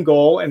the same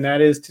goal, and that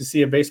is to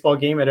see a baseball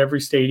game at every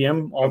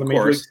stadium, all the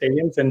major league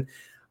stadiums. And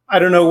I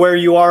don't know where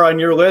you are on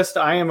your list.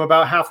 I am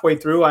about halfway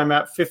through. I'm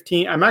at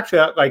 15. I'm actually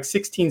at like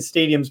 16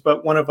 stadiums,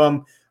 but one of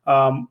them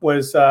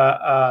was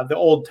the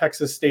old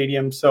Texas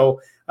stadium. So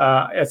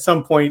at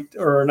some point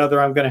or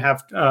another, I'm going to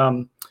have,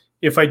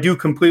 if I do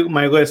complete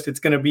my list, it's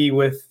going to be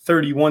with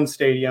 31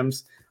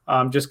 stadiums,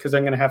 just because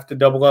I'm going to have to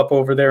double up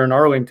over there in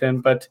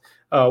Arlington. But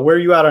where are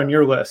you at on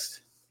your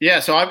list? Yeah,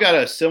 so I've got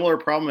a similar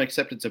problem,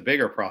 except it's a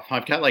bigger problem.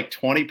 I've got like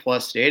 20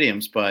 plus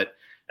stadiums, but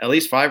at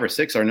least 5 or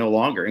 6 are no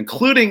longer,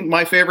 including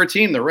my favorite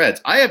team, the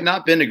Reds. I have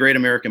not been to Great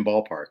American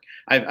Ballpark.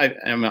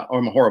 I'm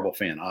a horrible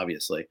fan,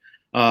 obviously.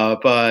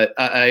 But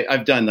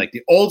I've done like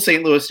the old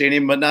St. Louis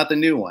Stadium, but not the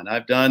new one.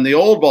 I've done the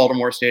old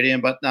Baltimore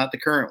Stadium, but not the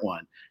current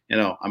one. You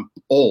know, I'm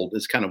old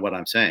is kind of what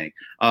I'm saying.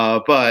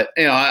 But,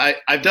 you know,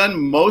 I've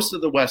done most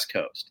of the West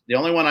Coast. The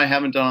only one I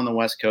haven't done on the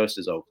West Coast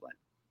is Oakland.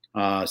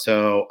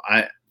 So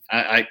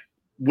I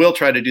will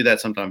try to do that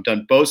sometime. I've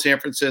done both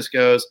San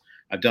Francisco's.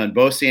 I've done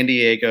both San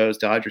Diego's,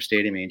 Dodger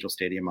Stadium, Angel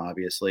Stadium,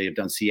 obviously. I've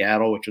done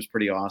Seattle, which was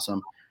pretty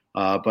awesome,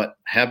 but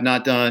have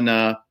not done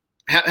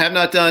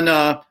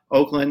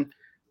Oakland.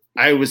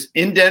 I was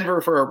in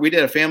Denver we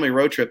did a family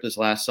road trip this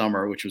last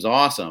summer, which was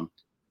awesome.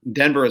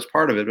 Denver is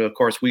part of it, but of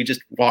course we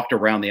just walked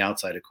around the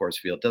outside of Coors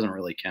Field. It doesn't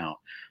really count,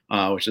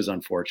 which is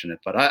unfortunate.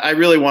 But I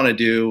really want to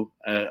do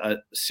a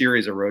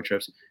series of road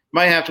trips.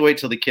 Might have to wait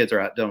till the kids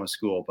are done with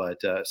school,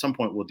 but at some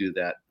point we'll do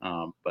that.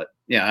 But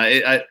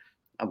yeah,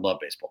 I love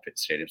baseball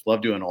stadiums.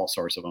 Love doing all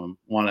sorts of them.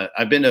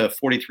 I've been to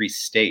 43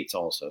 states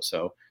also,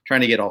 so trying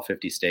to get all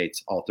 50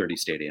 states, all 30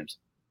 stadiums.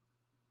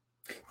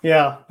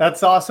 Yeah,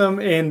 that's awesome,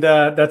 and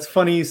that's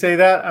funny you say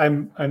that.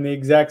 I'm the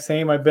exact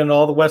same. I've been to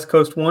all the West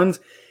Coast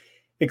ones,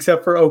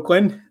 except for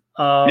Oakland.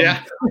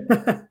 Yeah,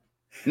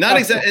 not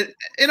exactly.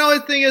 You know,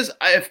 the thing is,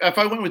 if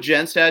I went with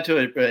Jen's dad to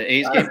an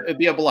A's game, it'd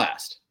be a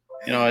blast.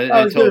 You know,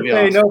 it'd totally be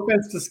awesome. No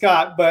offense to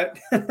Scott, but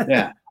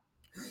yeah.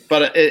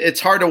 But it's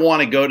hard to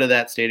want to go to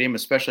that stadium,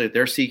 especially if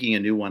they're seeking a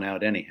new one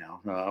out anyhow.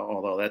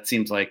 Although that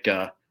seems like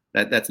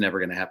that's never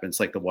going to happen. It's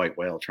like the white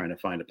whale trying to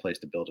find a place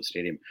to build a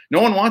stadium.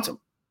 No one wants them.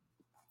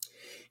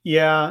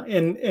 Yeah,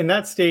 and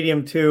that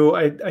stadium too,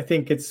 I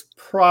think it's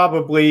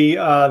probably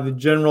the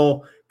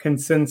general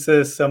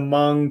consensus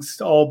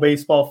amongst all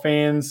baseball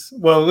fans.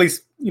 Well, at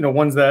least, you know,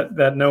 ones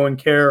that know and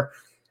care.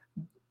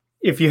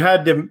 If you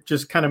had to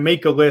just kind of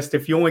make a list,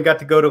 if you only got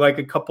to go to like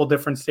a couple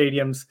different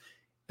stadiums,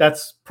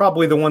 that's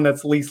probably the one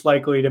that's least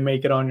likely to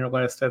make it on your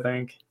list, I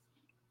think.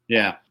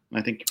 Yeah,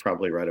 I think you're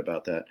probably right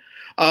about that.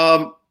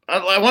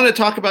 I want to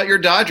talk about your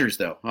Dodgers,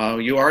 though.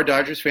 You are a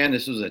Dodgers fan.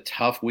 This was a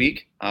tough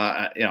week.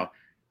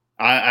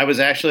 I was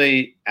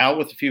actually out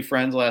with a few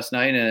friends last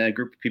night and a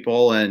group of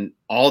people, and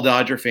all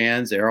Dodger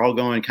fans. They're all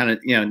going kind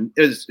of,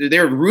 they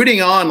were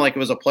rooting on like it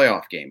was a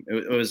playoff game.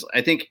 It was,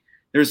 I think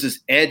there's this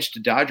edge to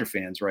Dodger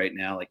fans right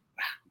now. Like,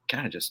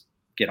 gotta just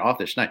get off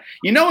this tonight.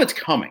 You know it's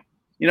coming.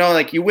 You know,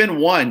 like you win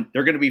one,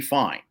 they're going to be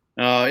fine.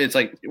 It's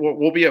like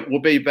we'll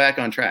be back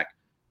on track.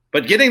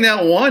 But getting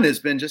that one has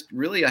been just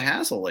really a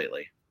hassle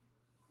lately.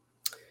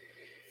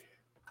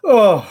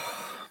 Oh,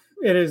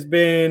 it has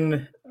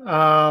been.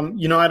 I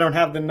don't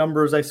have the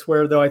numbers. I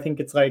swear, though. I think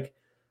it's like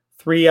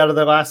 3 out of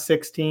the last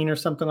 16 or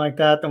something like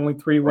that. Only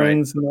 3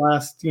 wins in the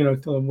last,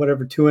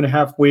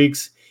 2.5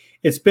 weeks.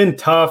 It's been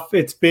tough.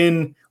 It's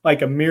been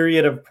like a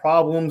myriad of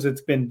problems.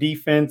 It's been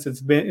defense.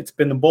 It's been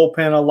the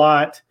bullpen a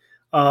lot.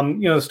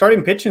 The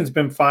starting pitching's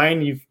been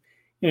fine.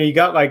 You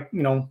got like,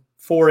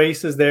 4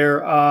 aces there.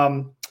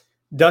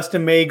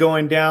 Dustin May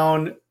going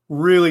down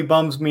really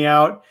bums me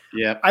out.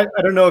 Yeah. I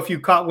don't know if you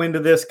caught wind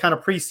of this kind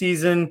of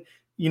preseason.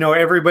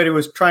 Everybody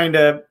was trying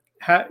to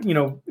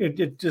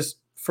it just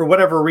for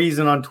whatever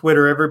reason on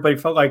Twitter, everybody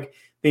felt like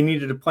they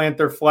needed to plant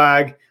their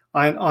flag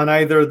on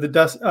either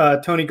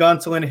the Tony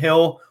Gonsolin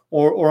hill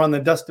or on the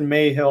Dustin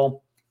May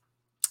hill.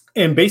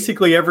 And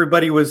basically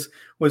everybody was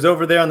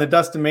over there on the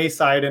Dustin May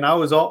side, and I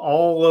was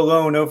all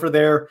alone over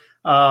there.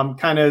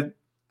 Kind of,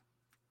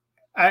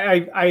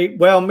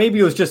 well, maybe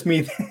it was just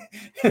me.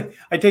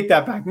 I take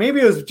that back. Maybe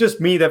it was just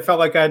me that felt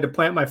like I had to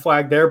plant my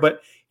flag there.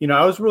 But,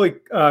 I was really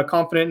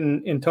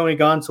confident in Tony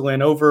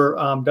Gonsolin over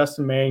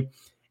Dustin May.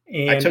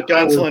 And I took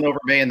Gonsolin over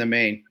May in the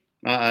main.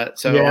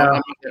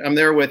 I'm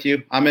there with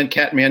you. I'm in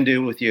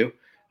Kathmandu with you.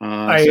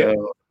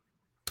 So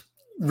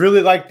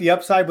really like the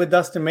upside with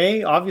Dustin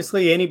May.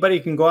 Obviously, anybody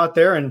can go out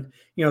there and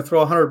throw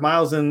 100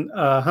 miles an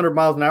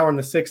hour in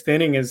the sixth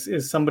inning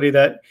is somebody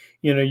that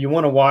you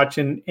want to watch,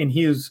 and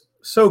he was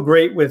so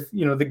great with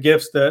the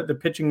gifts, the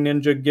pitching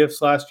ninja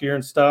gifts last year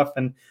and stuff,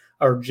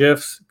 or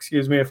GIFs.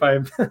 Excuse me if I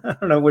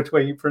don't know which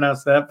way you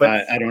pronounce that,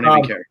 but I don't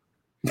even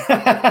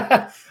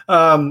care.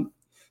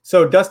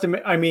 So Dustin,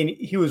 I mean,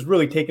 he was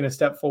really taking a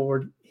step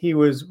forward. He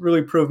was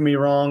really proving me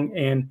wrong,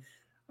 and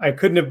I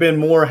couldn't have been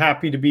more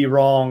happy to be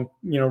wrong.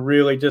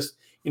 Really just,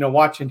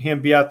 watching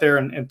him be out there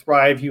and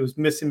thrive. He was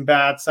missing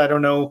bats. I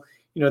don't know.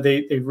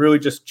 They really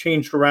just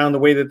changed around the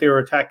way that they were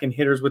attacking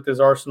hitters with his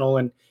arsenal,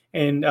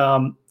 and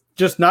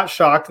just not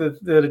shocked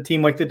that a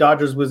team like the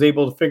Dodgers was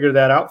able to figure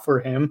that out for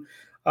him.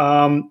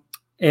 And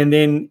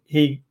then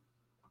he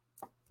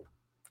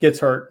gets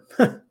hurt.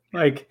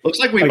 Looks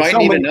like we might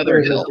need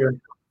another hill.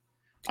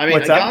 I mean,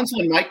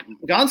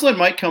 Gonsolin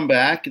might come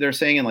back. They're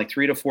saying in like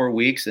 3 to 4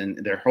 weeks, and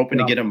they're hoping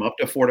to get him up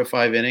to 4 to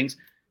 5 innings.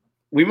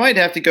 We might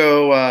have to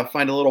go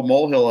find a little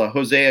molehill, a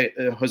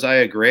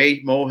Hosea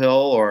Gray molehill,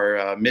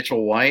 or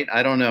Mitchell White.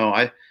 I don't know.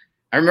 I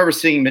remember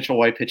seeing Mitchell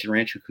White pitch in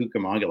Rancho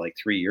Cucamonga like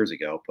 3 years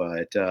ago,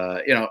 but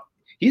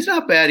he's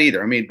not bad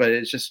either. I mean, but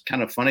it's just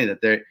kind of funny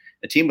that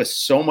a team with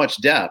so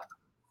much depth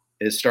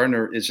is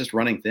just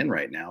running thin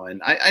right now,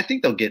 and I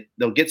think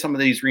they'll get some of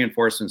these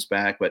reinforcements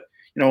back, but.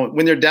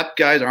 When their depth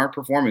guys aren't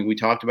performing, we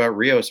talked about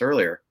Rios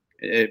earlier.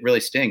 It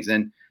really stings.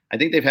 And I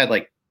think they've had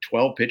like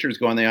 12 pitchers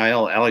go on the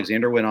IL.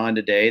 Alexander went on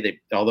today.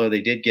 Although they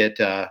did get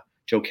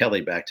Joe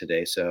Kelly back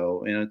today,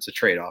 so it's a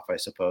trade-off, I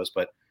suppose.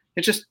 But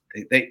it's just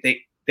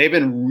they've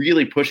been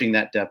really pushing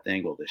that depth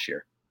angle this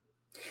year.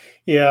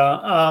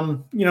 Yeah,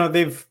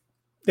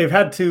 they've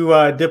had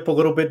to dip a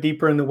little bit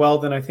deeper in the well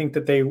than I think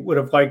that they would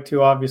have liked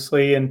to,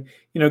 obviously. And,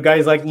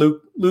 guys like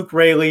Luke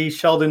Raley,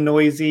 Sheldon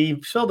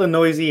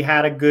Noisy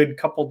had a good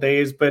couple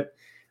days, but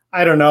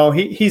I don't know.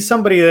 He's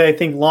somebody that I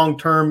think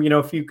long-term,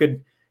 if you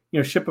could,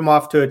 ship him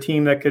off to a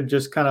team that could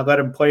just kind of let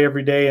him play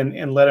every day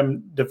and let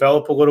him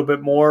develop a little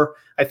bit more,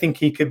 I think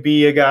he could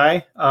be a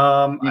guy.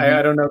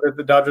 I don't know that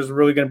the Dodgers are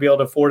really going to be able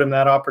to afford him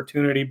that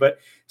opportunity, but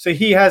so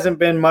he hasn't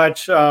been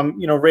much.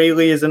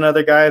 Raley is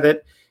another guy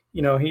that,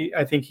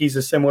 I think he's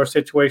a similar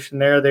situation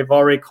there. They've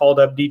already called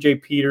up DJ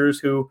Peters,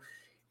 who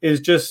is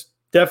just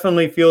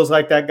definitely feels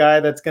like that guy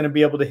that's going to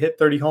be able to hit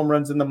 30 home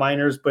runs in the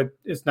minors, but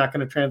it's not going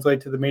to translate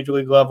to the major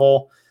league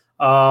level.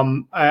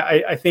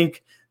 I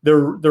think they're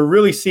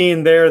really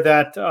seeing there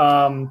that,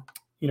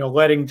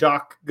 letting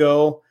Jock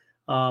go,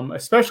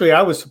 especially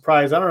I was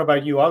surprised. I don't know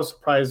about you. I was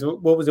surprised.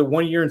 What was it?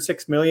 1 year and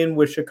 $6 million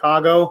with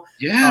Chicago.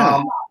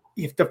 Yeah.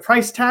 If the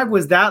price tag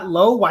was that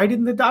low, why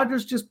didn't the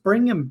Dodgers just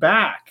bring him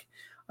back?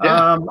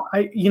 Yeah.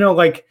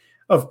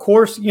 Of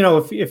course,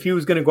 if he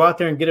was going to go out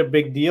there and get a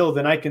big deal,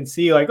 then I can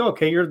see like,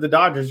 okay, you're the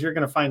Dodgers, you're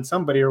going to find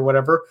somebody or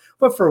whatever.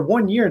 But for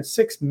 1 year and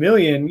 $6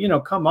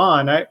 million, come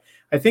on. I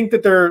think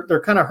that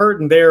they're kind of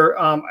hurting there.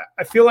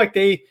 I feel like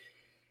they,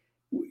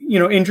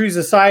 injuries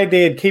aside,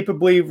 they had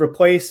capably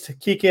replaced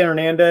Kike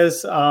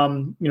Hernandez.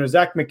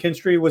 Zach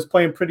McKinstry was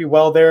playing pretty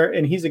well there,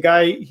 and he's a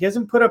guy, he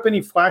hasn't put up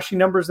any flashy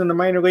numbers in the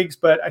minor leagues,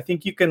 but I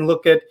think you can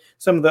look at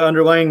some of the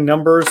underlying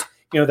numbers,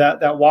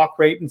 that walk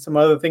rate and some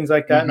other things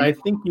like that. Mm-hmm. And I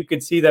think you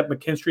could see that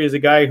McKinstry is a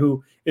guy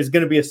who is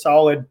going to be a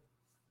solid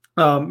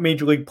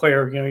major league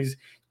player. He's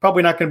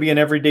probably not going to be an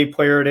everyday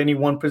player at any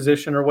one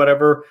position or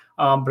whatever.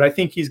 But I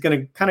think he's going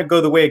to kind of go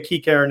the way of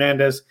Kike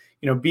Hernandez,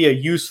 be a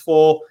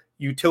useful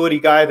utility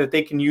guy that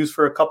they can use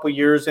for a couple of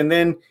years. And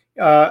then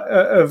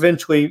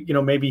eventually,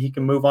 maybe he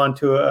can move on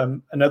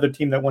to another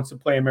team that wants to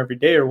play him every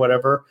day or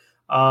whatever.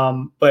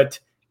 But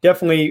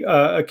definitely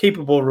a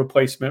capable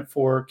replacement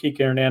for Kike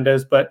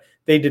Hernandez, but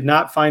they did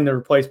not find the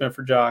replacement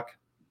for Jock.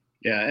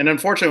 Yeah, and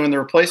unfortunately, when the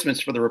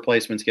replacements for the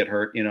replacements get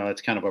hurt,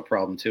 it's kind of a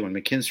problem too. When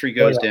McKinstry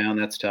goes down,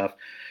 that's tough.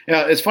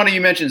 It's funny you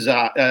mentioned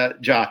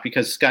Jock,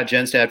 because Scott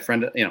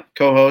Genstad,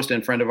 co-host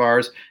and friend of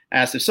ours,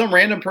 asked if some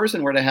random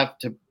person were to have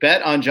to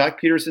bet on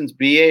Jock Peterson's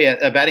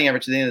batting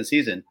average at the end of the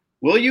season,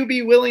 will you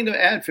be willing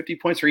to add 50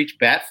 points for each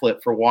bat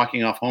flip for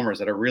walking off homers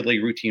that are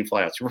really routine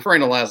flyouts?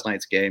 Referring to last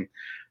night's game.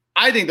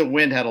 I think the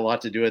wind had a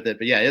lot to do with it,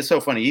 but yeah, it's so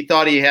funny. He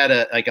thought he had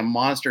a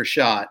monster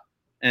shot,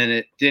 and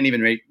it didn't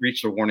even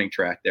reach the warning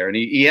track there. And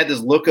he had this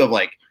look of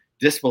like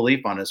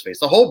disbelief on his face.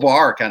 The whole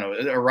bar kind of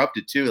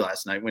erupted too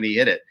last night when he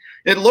hit it.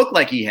 It looked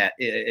like he hit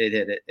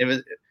it.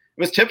 It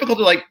was typical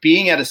to like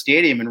being at a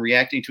stadium and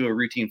reacting to a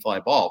routine fly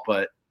ball,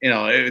 but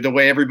the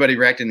way everybody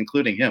reacted,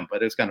 including him.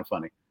 But it was kind of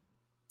funny.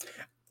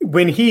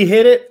 when he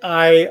hit it,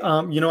 I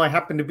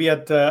happened to be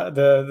at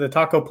the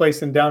taco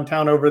place in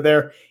downtown over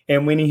there,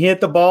 and when he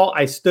hit the ball,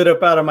 I stood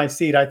up out of my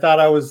seat. I thought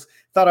I was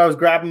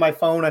grabbing my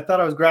phone. I thought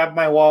I was grabbing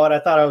my wallet. I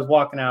thought I was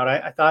walking out.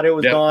 I thought it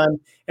was gone,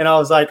 and I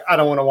was like, I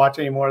don't want to watch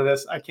any more of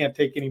this. I can't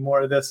take any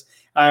more of this.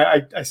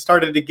 I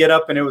started to get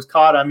up, and it was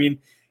caught. I mean,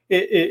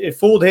 it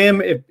fooled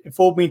him. It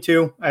fooled me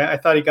too. I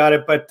thought he got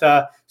it, but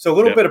so a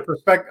little bit of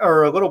perspective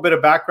or a little bit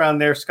of background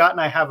there. Scott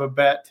and I have a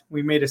bet.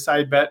 We made a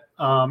side bet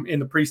in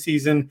the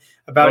preseason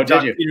about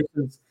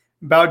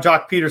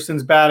Jock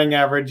Peterson's batting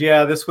average.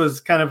 Yeah, this was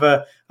kind of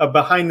a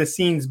behind the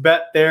scenes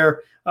bet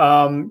there. We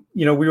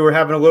were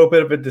having a little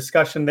bit of a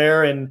discussion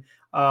there, and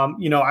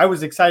I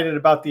was excited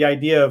about the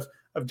idea of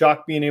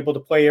Jock being able to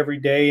play every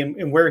day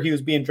and where he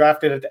was being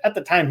drafted. At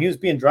the time, he was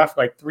being drafted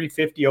like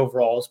 350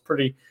 overall. It's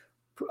pretty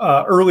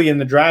early in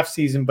the draft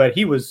season, but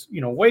he was,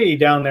 way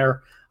down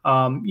there,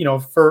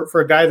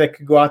 for a guy that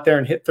could go out there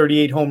and hit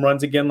 38 home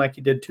runs again, like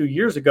he did 2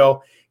 years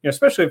ago,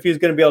 especially if he was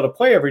going to be able to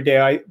play every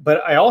day.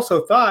 But I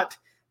also thought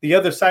the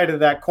other side of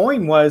that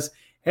coin was,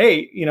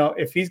 hey,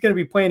 if he's going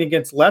to be playing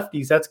against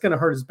lefties, that's going to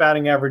hurt his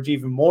batting average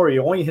even more. He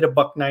only hit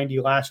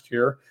 $190 last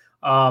year.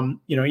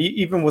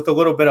 Even with a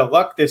little bit of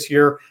luck this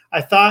year,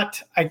 I thought,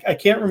 I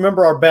can't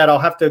remember our bet. I'll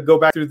have to go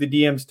back through the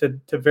DMs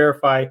to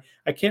verify.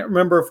 I can't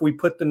remember if we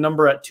put the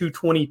number at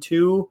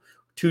 222,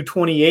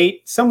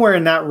 228, somewhere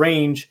in that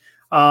range.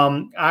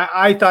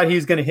 I thought he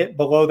was going to hit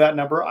below that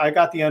number. I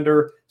got the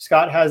under.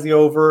 Scott has the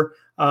over.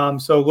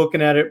 So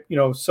looking at it,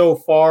 so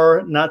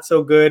far, not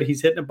so good.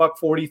 He's hitting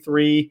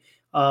 $143.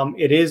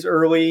 It is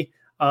early,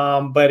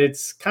 but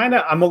it's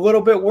I'm a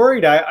little bit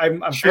worried.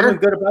 I'm feeling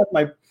good about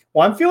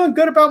I'm feeling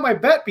good about my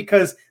bet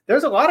because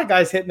there's a lot of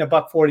guys hitting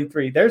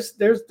 $143.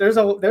 There's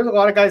a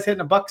lot of guys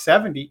hitting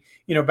 $170.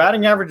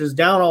 Batting average is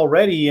down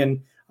already,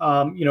 and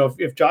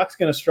if Jock's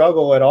going to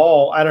struggle at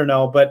all, I don't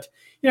know. But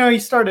he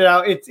started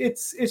out.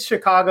 It's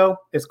Chicago.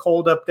 It's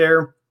cold up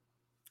there.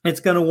 It's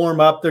going to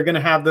warm up. They're going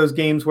to have those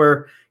games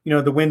where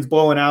the wind's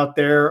blowing out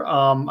there.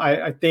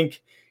 I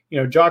think.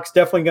 Jock's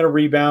definitely going to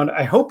rebound.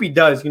 I hope he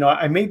does.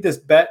 I made this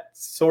bet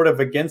sort of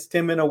against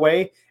him in a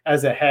way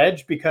as a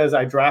hedge because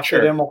I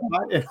drafted him a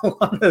lot in a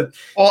lot of.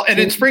 Well, and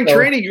in spring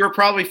training, you were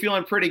probably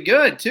feeling pretty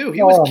good too.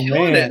 He was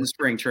killing it in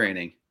spring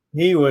training.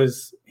 He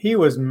was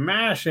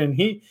mashing.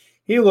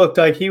 He looked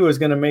like he was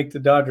going to make the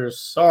Dodgers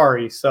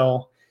sorry.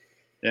 So,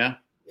 yeah.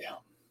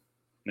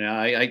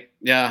 I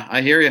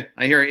hear you.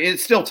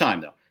 It's still time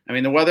though. I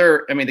mean, the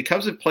weather. I mean, the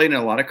Cubs have played in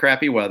a lot of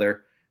crappy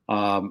weather.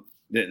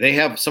 They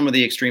have some of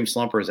the extreme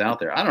slumpers out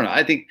there. I don't know.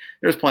 I think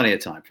there's plenty of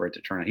time for it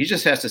to turn on. He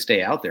just has to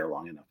stay out there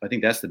long enough. I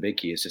think that's the big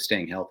key is just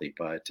staying healthy.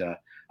 But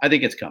I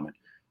think it's coming.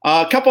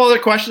 A couple other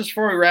questions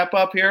before we wrap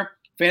up here.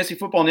 Fantasy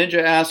Football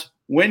Ninja asks,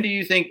 when do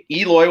you think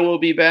Eloy will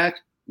be back?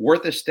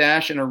 Worth a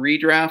stash in a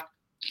redraft?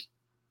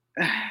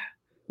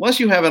 Unless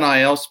you have an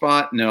IL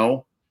spot,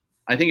 no.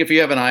 I think if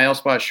you have an IL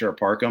spot, sure,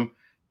 park him.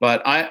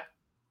 But I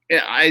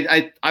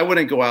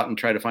wouldn't go out and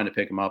try to find to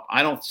pick him up.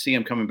 I don't see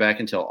him coming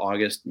back until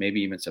August, maybe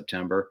even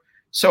September.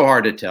 So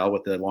hard to tell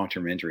with the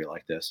long-term injury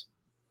like this.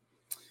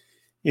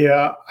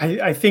 Yeah,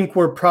 I think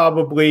we're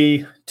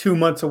probably 2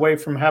 months away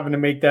from having to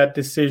make that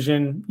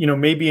decision.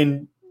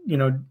 Maybe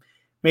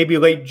maybe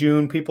late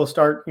June, people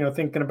start,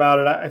 thinking about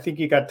it. I think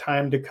you got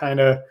time to kind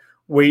of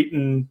wait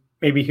and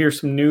maybe hear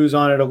some news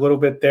on it a little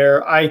bit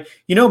there.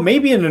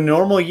 Maybe in a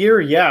normal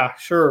year, yeah,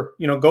 sure.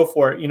 Go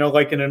for it.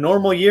 Like in a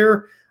normal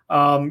year,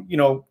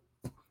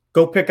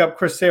 go pick up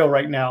Chris Sale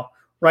right now.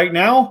 Right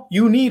now,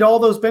 you need all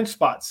those bench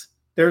spots.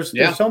 There's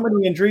so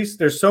many injuries.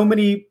 There's so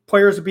many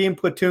players being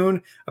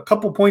platooned. A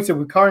couple points that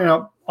we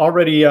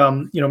already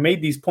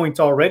made these points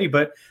already,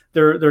 but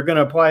they're going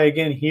to apply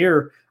again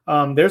here.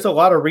 There's a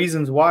lot of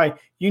reasons why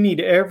you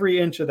need every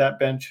inch of that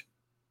bench.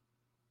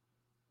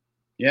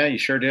 Yeah, you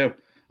sure do.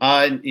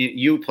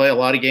 You play a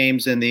lot of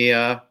games in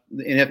the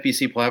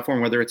NFBC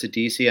platform, whether it's a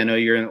DC. I know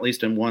you're at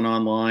least in one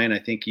online. I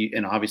think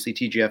and obviously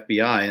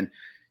TGFBI, and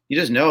you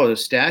just know the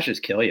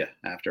stashes kill you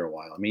after a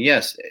while. I mean,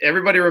 yes,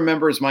 everybody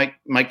remembers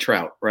Mike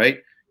Trout, right?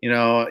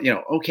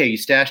 Okay, you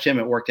stashed him,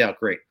 it worked out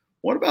great.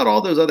 What about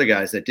all those other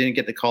guys that didn't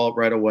get the call up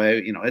right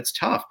away? It's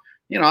tough.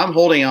 I'm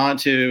holding on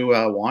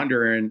to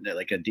Wander and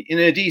in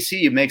a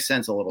DC, it makes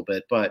sense a little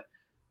bit, but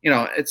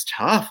it's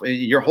tough.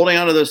 You're holding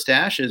on to those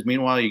stashes.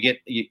 Meanwhile,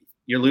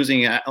 you're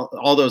losing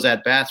all those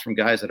at bats from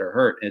guys that are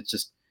hurt. It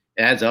just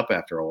adds up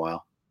after a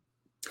while.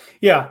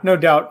 Yeah, no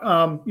doubt.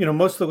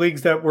 Most of the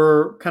leagues that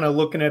we're kind of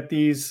looking at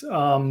these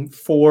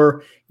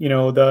for,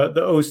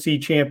 the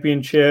OC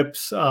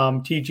championships,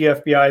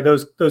 TGFBI,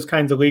 those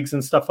kinds of leagues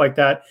and stuff like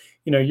that,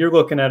 you're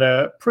looking at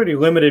a pretty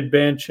limited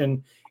bench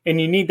and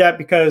you need that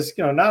because,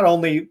 not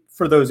only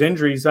for those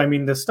injuries, I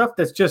mean, the stuff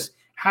that's just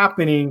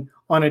happening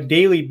on a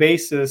daily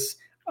basis,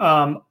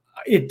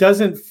 it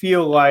doesn't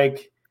feel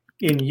like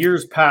in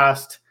years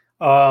past,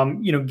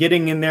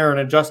 getting in there and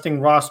adjusting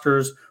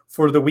rosters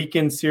for the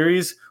weekend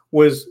series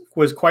was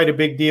quite a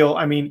big deal.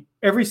 I mean,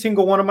 every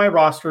single one of my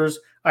rosters,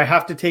 I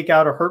have to take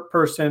out a hurt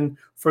person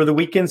for the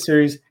weekend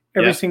series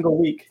every single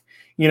week.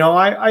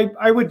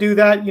 I would do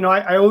that.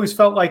 I always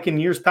felt like in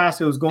years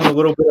past it was going a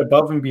little bit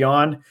above and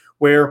beyond,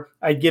 where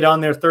I'd get on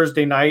there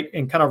Thursday night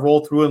and kind of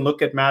roll through and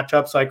look at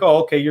matchups like, oh,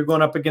 okay, you're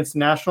going up against the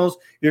Nationals.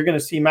 You're going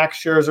to see Max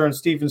Scherzer and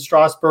Steven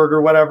Strasburg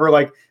or whatever.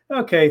 Like,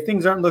 okay,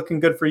 things aren't looking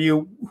good for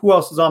you. Who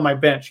else is on my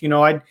bench?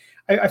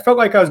 I felt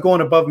like I was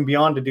going above and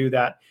beyond to do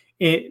that.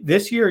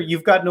 This year,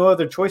 you've got no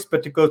other choice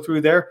but to go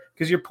through there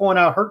because you're pulling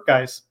out hurt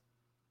guys.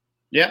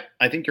 Yeah,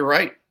 I think you're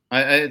right.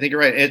 I think you're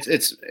right.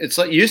 It's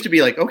like, it used to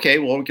be like, okay,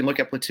 well, we can look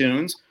at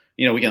platoons.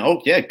 We can,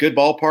 good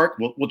ballpark.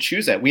 We'll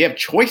choose that. We have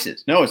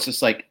choices. No, it's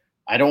just like,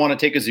 I don't want to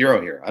take a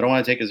zero here. I don't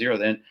want to take a zero.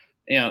 Then,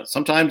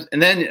 sometimes,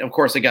 and then of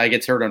course the guy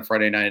gets hurt on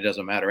Friday night. It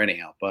doesn't matter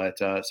anyhow, but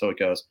so it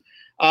goes.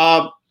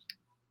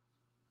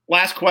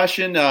 Last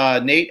question.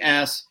 Nate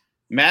asks,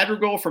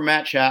 Madrigal for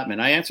Matt Chapman.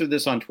 I answered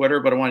this on Twitter,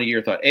 but I want to get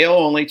your thought. AL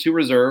only, 2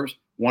 reserves,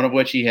 one of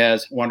which he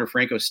has Wander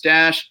Franco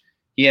stash.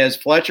 He has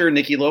Fletcher,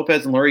 Nicky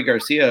Lopez, and Lurie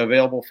Garcia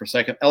eligible for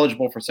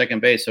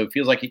second base. So it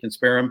feels like he can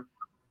spare him.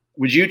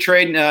 Would you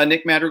trade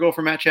Nick Madrigal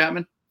for Matt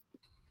Chapman?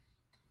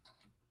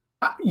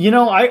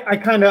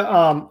 I kind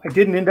of I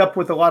didn't end up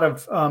with a lot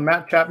of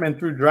Matt Chapman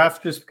through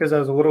draft just because I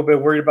was a little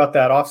bit worried about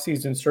that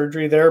offseason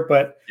surgery there.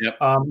 But yep.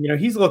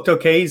 He's looked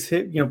okay. He's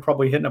hit,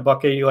 probably hitting a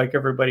 $180 like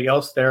everybody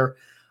else there.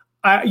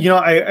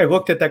 I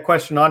looked at that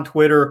question on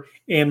Twitter,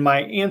 and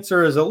my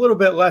answer is a little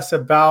bit less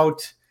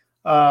about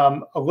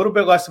him,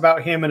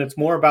 and it's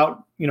more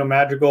about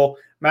Madrigal.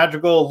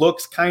 Madrigal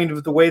looks kind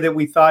of the way that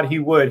we thought he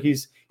would.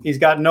 He's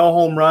got no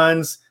home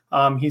runs.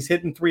 He's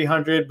hitting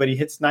 300, but he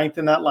hits 9th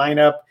in that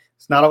lineup.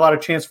 It's not a lot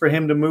of chance for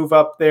him to move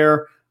up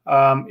there.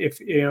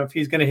 If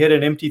he's going to hit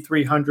an empty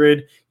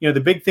 300, the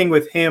big thing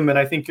with him, and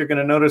I think you're going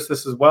to notice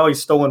this as well,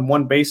 he's stolen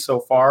 1 base so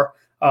far.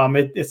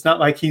 It's not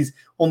like he's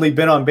only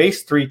been on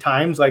base 3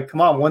 times. Like, come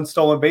on, 1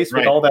 stolen base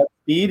with all that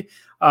speed.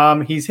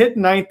 He's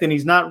hitting 9th and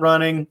he's not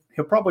running.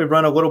 He'll probably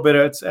run a little bit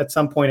at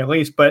some point at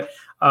least. But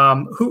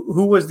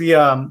who was the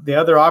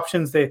other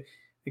options? The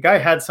guy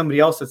had somebody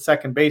else at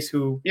second base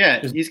who.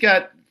 Yeah, he's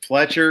got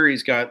Fletcher.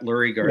 He's got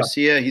Lurie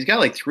Garcia. Yeah. He's got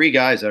like 3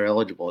 guys that are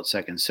eligible at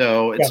second.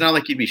 So it's not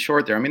like you'd be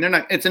short there. I mean, they're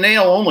not. It's an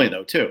AL only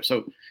though too.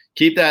 So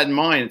keep that in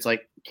mind. It's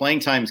like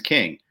playing time's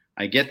king.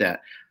 I get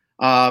that.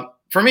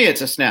 For me,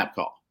 it's a snap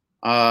call.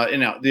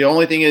 The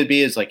only thing it'd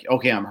be is like,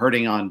 okay, I'm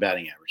hurting on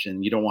batting average,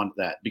 and you don't want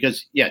that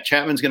because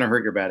Chapman's going to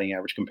hurt your batting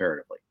average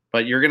comparatively,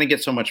 but you're going to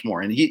get so much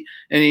more. And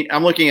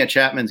I'm looking at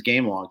Chapman's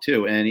game log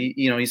too, and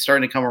he's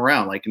starting to come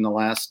around. Like in the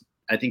last,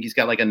 I think he's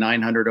got like a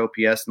 900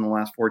 OPS in the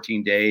last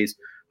 14 days,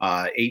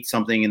 8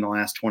 something in the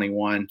last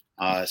 21.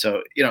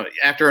 So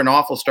after an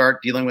awful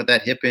start dealing with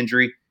that hip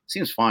injury,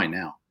 seems fine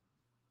now.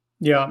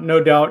 Yeah,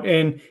 no doubt.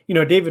 And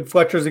David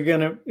Fletcher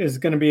is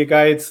gonna be a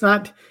guy. It's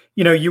not.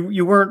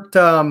 You weren't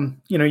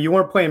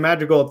playing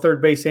Madrigal at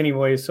third base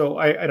anyway, so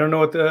I don't know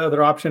what the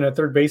other option at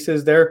third base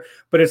is there,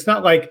 but it's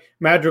not like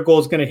Madrigal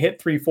is going to hit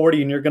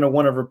 340 and you're going to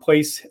want to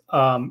replace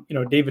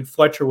David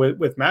Fletcher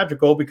with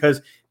Madrigal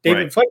because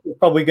David Fletcher is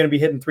probably going to be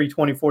hitting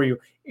 320 for you.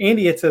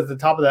 Andy hits at the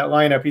top of that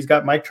lineup. He's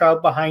got Mike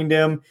Trout behind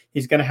him.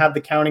 He's going to have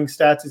the counting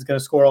stats. He's going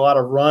to score a lot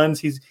of runs.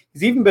 He's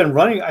even been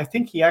running. I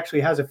think he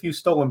actually has a few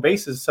stolen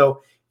bases,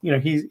 so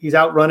he's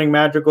outrunning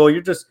Madrigal.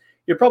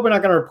 You're probably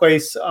not going to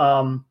replace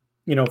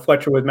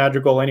Fletcher with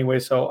Madrigal anyway.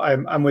 So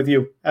I'm with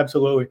you.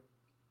 Absolutely.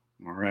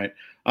 All right.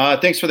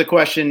 Thanks for the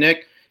question,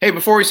 Nick. Hey,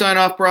 before we sign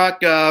off,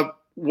 Brock,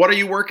 what are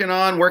you working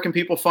on? Where can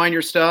people find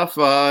your stuff?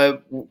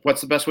 What's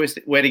the best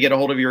way to get a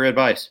hold of your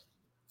advice?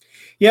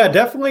 Yeah,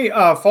 definitely.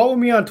 Follow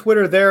me on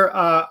Twitter there.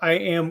 I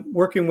am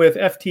working with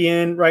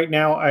FTN right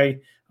now. I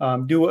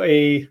do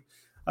a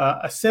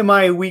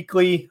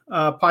semi-weekly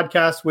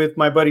podcast with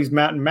my buddies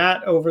Matt and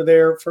Matt over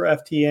there for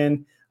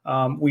FTN.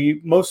 We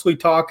mostly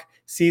talk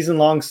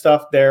season-long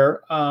stuff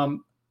there.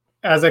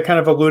 As I kind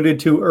of alluded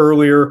to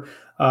earlier,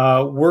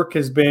 work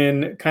has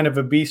been kind of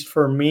a beast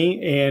for me,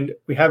 and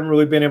we haven't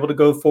really been able to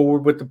go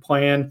forward with the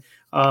plan.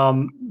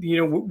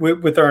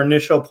 With our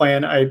initial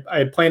plan, I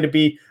had planned to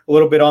be a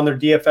little bit on their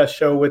DFS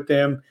show with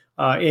them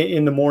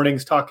in the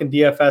mornings, talking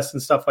DFS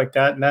and stuff like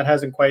that, and that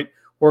hasn't quite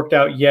worked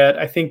out yet.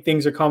 I think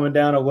things are calming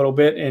down a little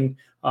bit, and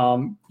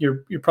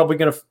you're probably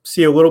going to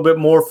see a little bit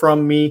more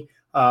from me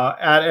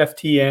at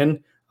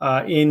FTN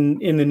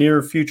in the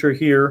near future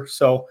here.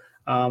 So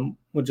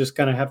we'll just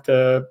kind of have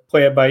to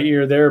play it by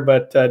ear there,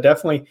 but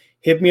definitely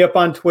hit me up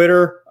on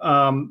Twitter.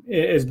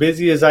 As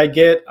busy as I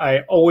get,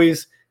 I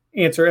always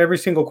answer every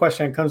single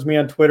question that comes to me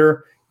on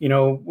Twitter,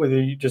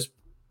 whether you just,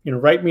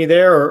 write me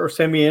there or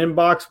send me an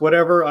inbox,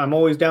 whatever. I'm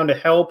always down to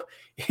help.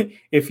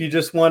 If you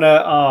just want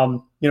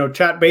to,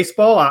 chat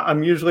baseball,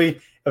 I'm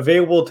usually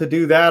available to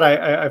do that.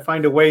 I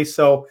find a way.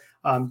 So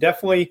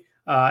definitely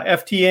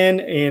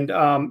FTN.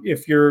 And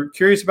if you're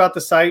curious about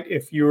the site,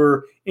 if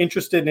you're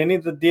interested in any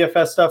of the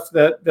DFS stuff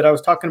that I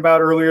was talking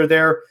about earlier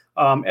there,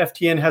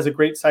 FTN has a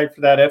great site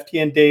for that,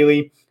 FTN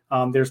Daily.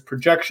 There's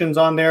projections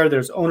on there.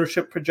 There's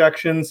ownership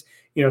projections,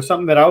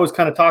 something that I was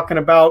kind of talking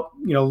about,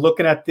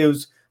 looking at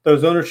those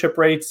ownership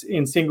rates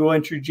in single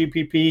entry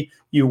GPP.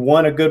 You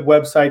want a good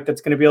website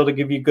that's going to be able to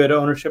give you good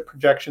ownership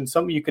projections,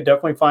 something you could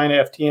definitely find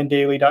at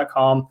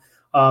ftndaily.com.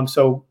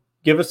 So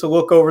give us a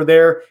look over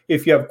there.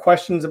 If you have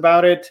questions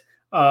about it,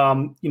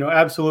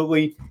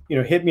 absolutely,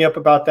 hit me up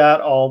about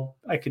that.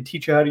 I could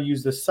teach you how to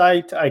use the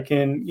site. I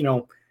can,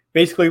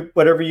 basically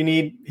whatever you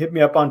need, hit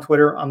me up on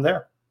Twitter. I'm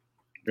there.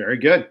 Very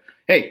good.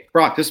 Hey,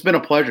 Brock, this has been a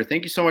pleasure.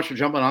 Thank you so much for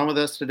jumping on with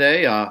us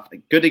today.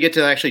 Good to get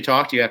to actually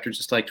talk to you after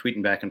just like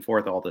tweeting back and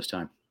forth all this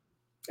time.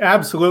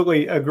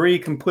 Absolutely. Agree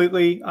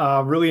completely.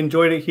 Really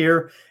enjoyed it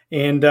here,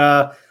 and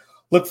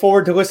look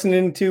forward to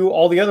listening to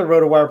all the other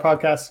RotoWire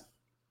podcasts.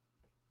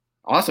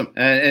 Awesome.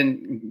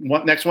 And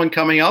what next one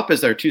coming up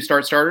is our 2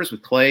 starters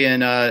with Clay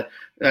and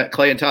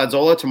Todd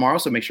Zola tomorrow.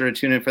 So make sure to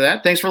tune in for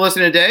that. Thanks for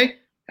listening today.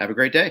 Have a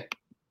great day.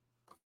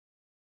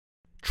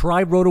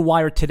 Try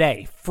RotoWire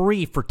today,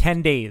 free for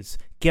 10 days.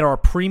 Get our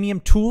premium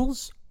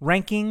tools,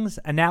 rankings,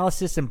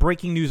 analysis, and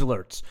breaking news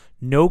alerts.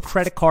 No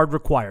credit card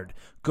required.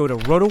 Go to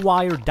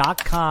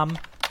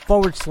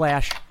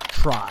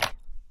rotowire.com/try.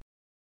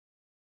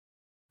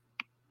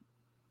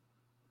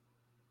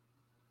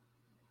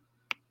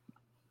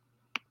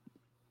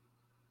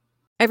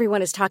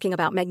 Everyone is talking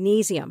about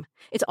magnesium.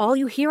 It's all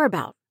you hear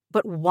about.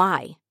 But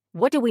why?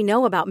 What do we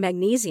know about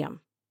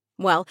magnesium?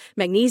 Well,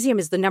 magnesium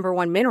is the number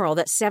one mineral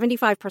that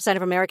 75%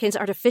 of Americans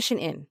are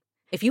deficient in.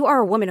 If you are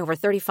a woman over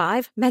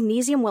 35,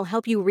 magnesium will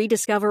help you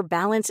rediscover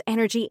balance,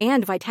 energy,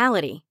 and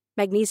vitality.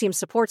 Magnesium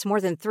supports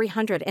more than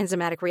 300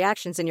 enzymatic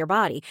reactions in your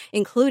body,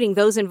 including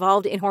those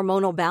involved in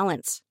hormonal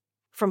balance.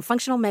 From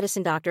functional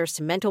medicine doctors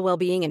to mental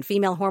well-being and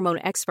female hormone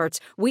experts,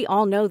 we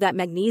all know that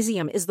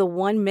magnesium is the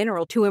one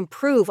mineral to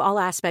improve all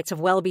aspects of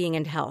well-being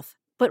and health.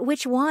 But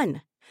which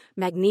one?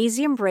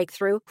 Magnesium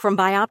Breakthrough from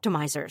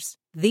Bioptimizers,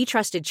 the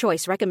trusted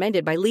choice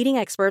recommended by leading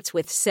experts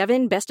with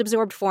 7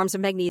 best-absorbed forms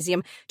of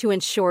magnesium to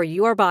ensure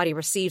your body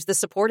receives the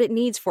support it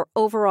needs for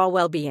overall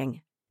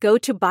well-being. Go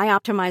to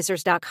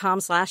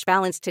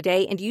bioptimizers.com/balance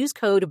today and use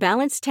code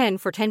BALANCE10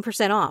 for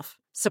 10% off.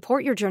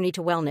 Support your journey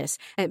to wellness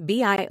at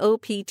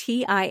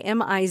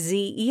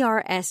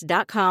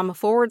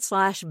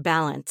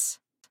bioptimizers.com/balance.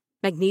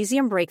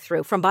 Magnesium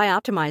Breakthrough from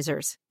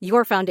Bioptimizers,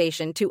 your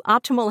foundation to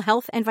optimal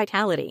health and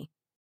vitality.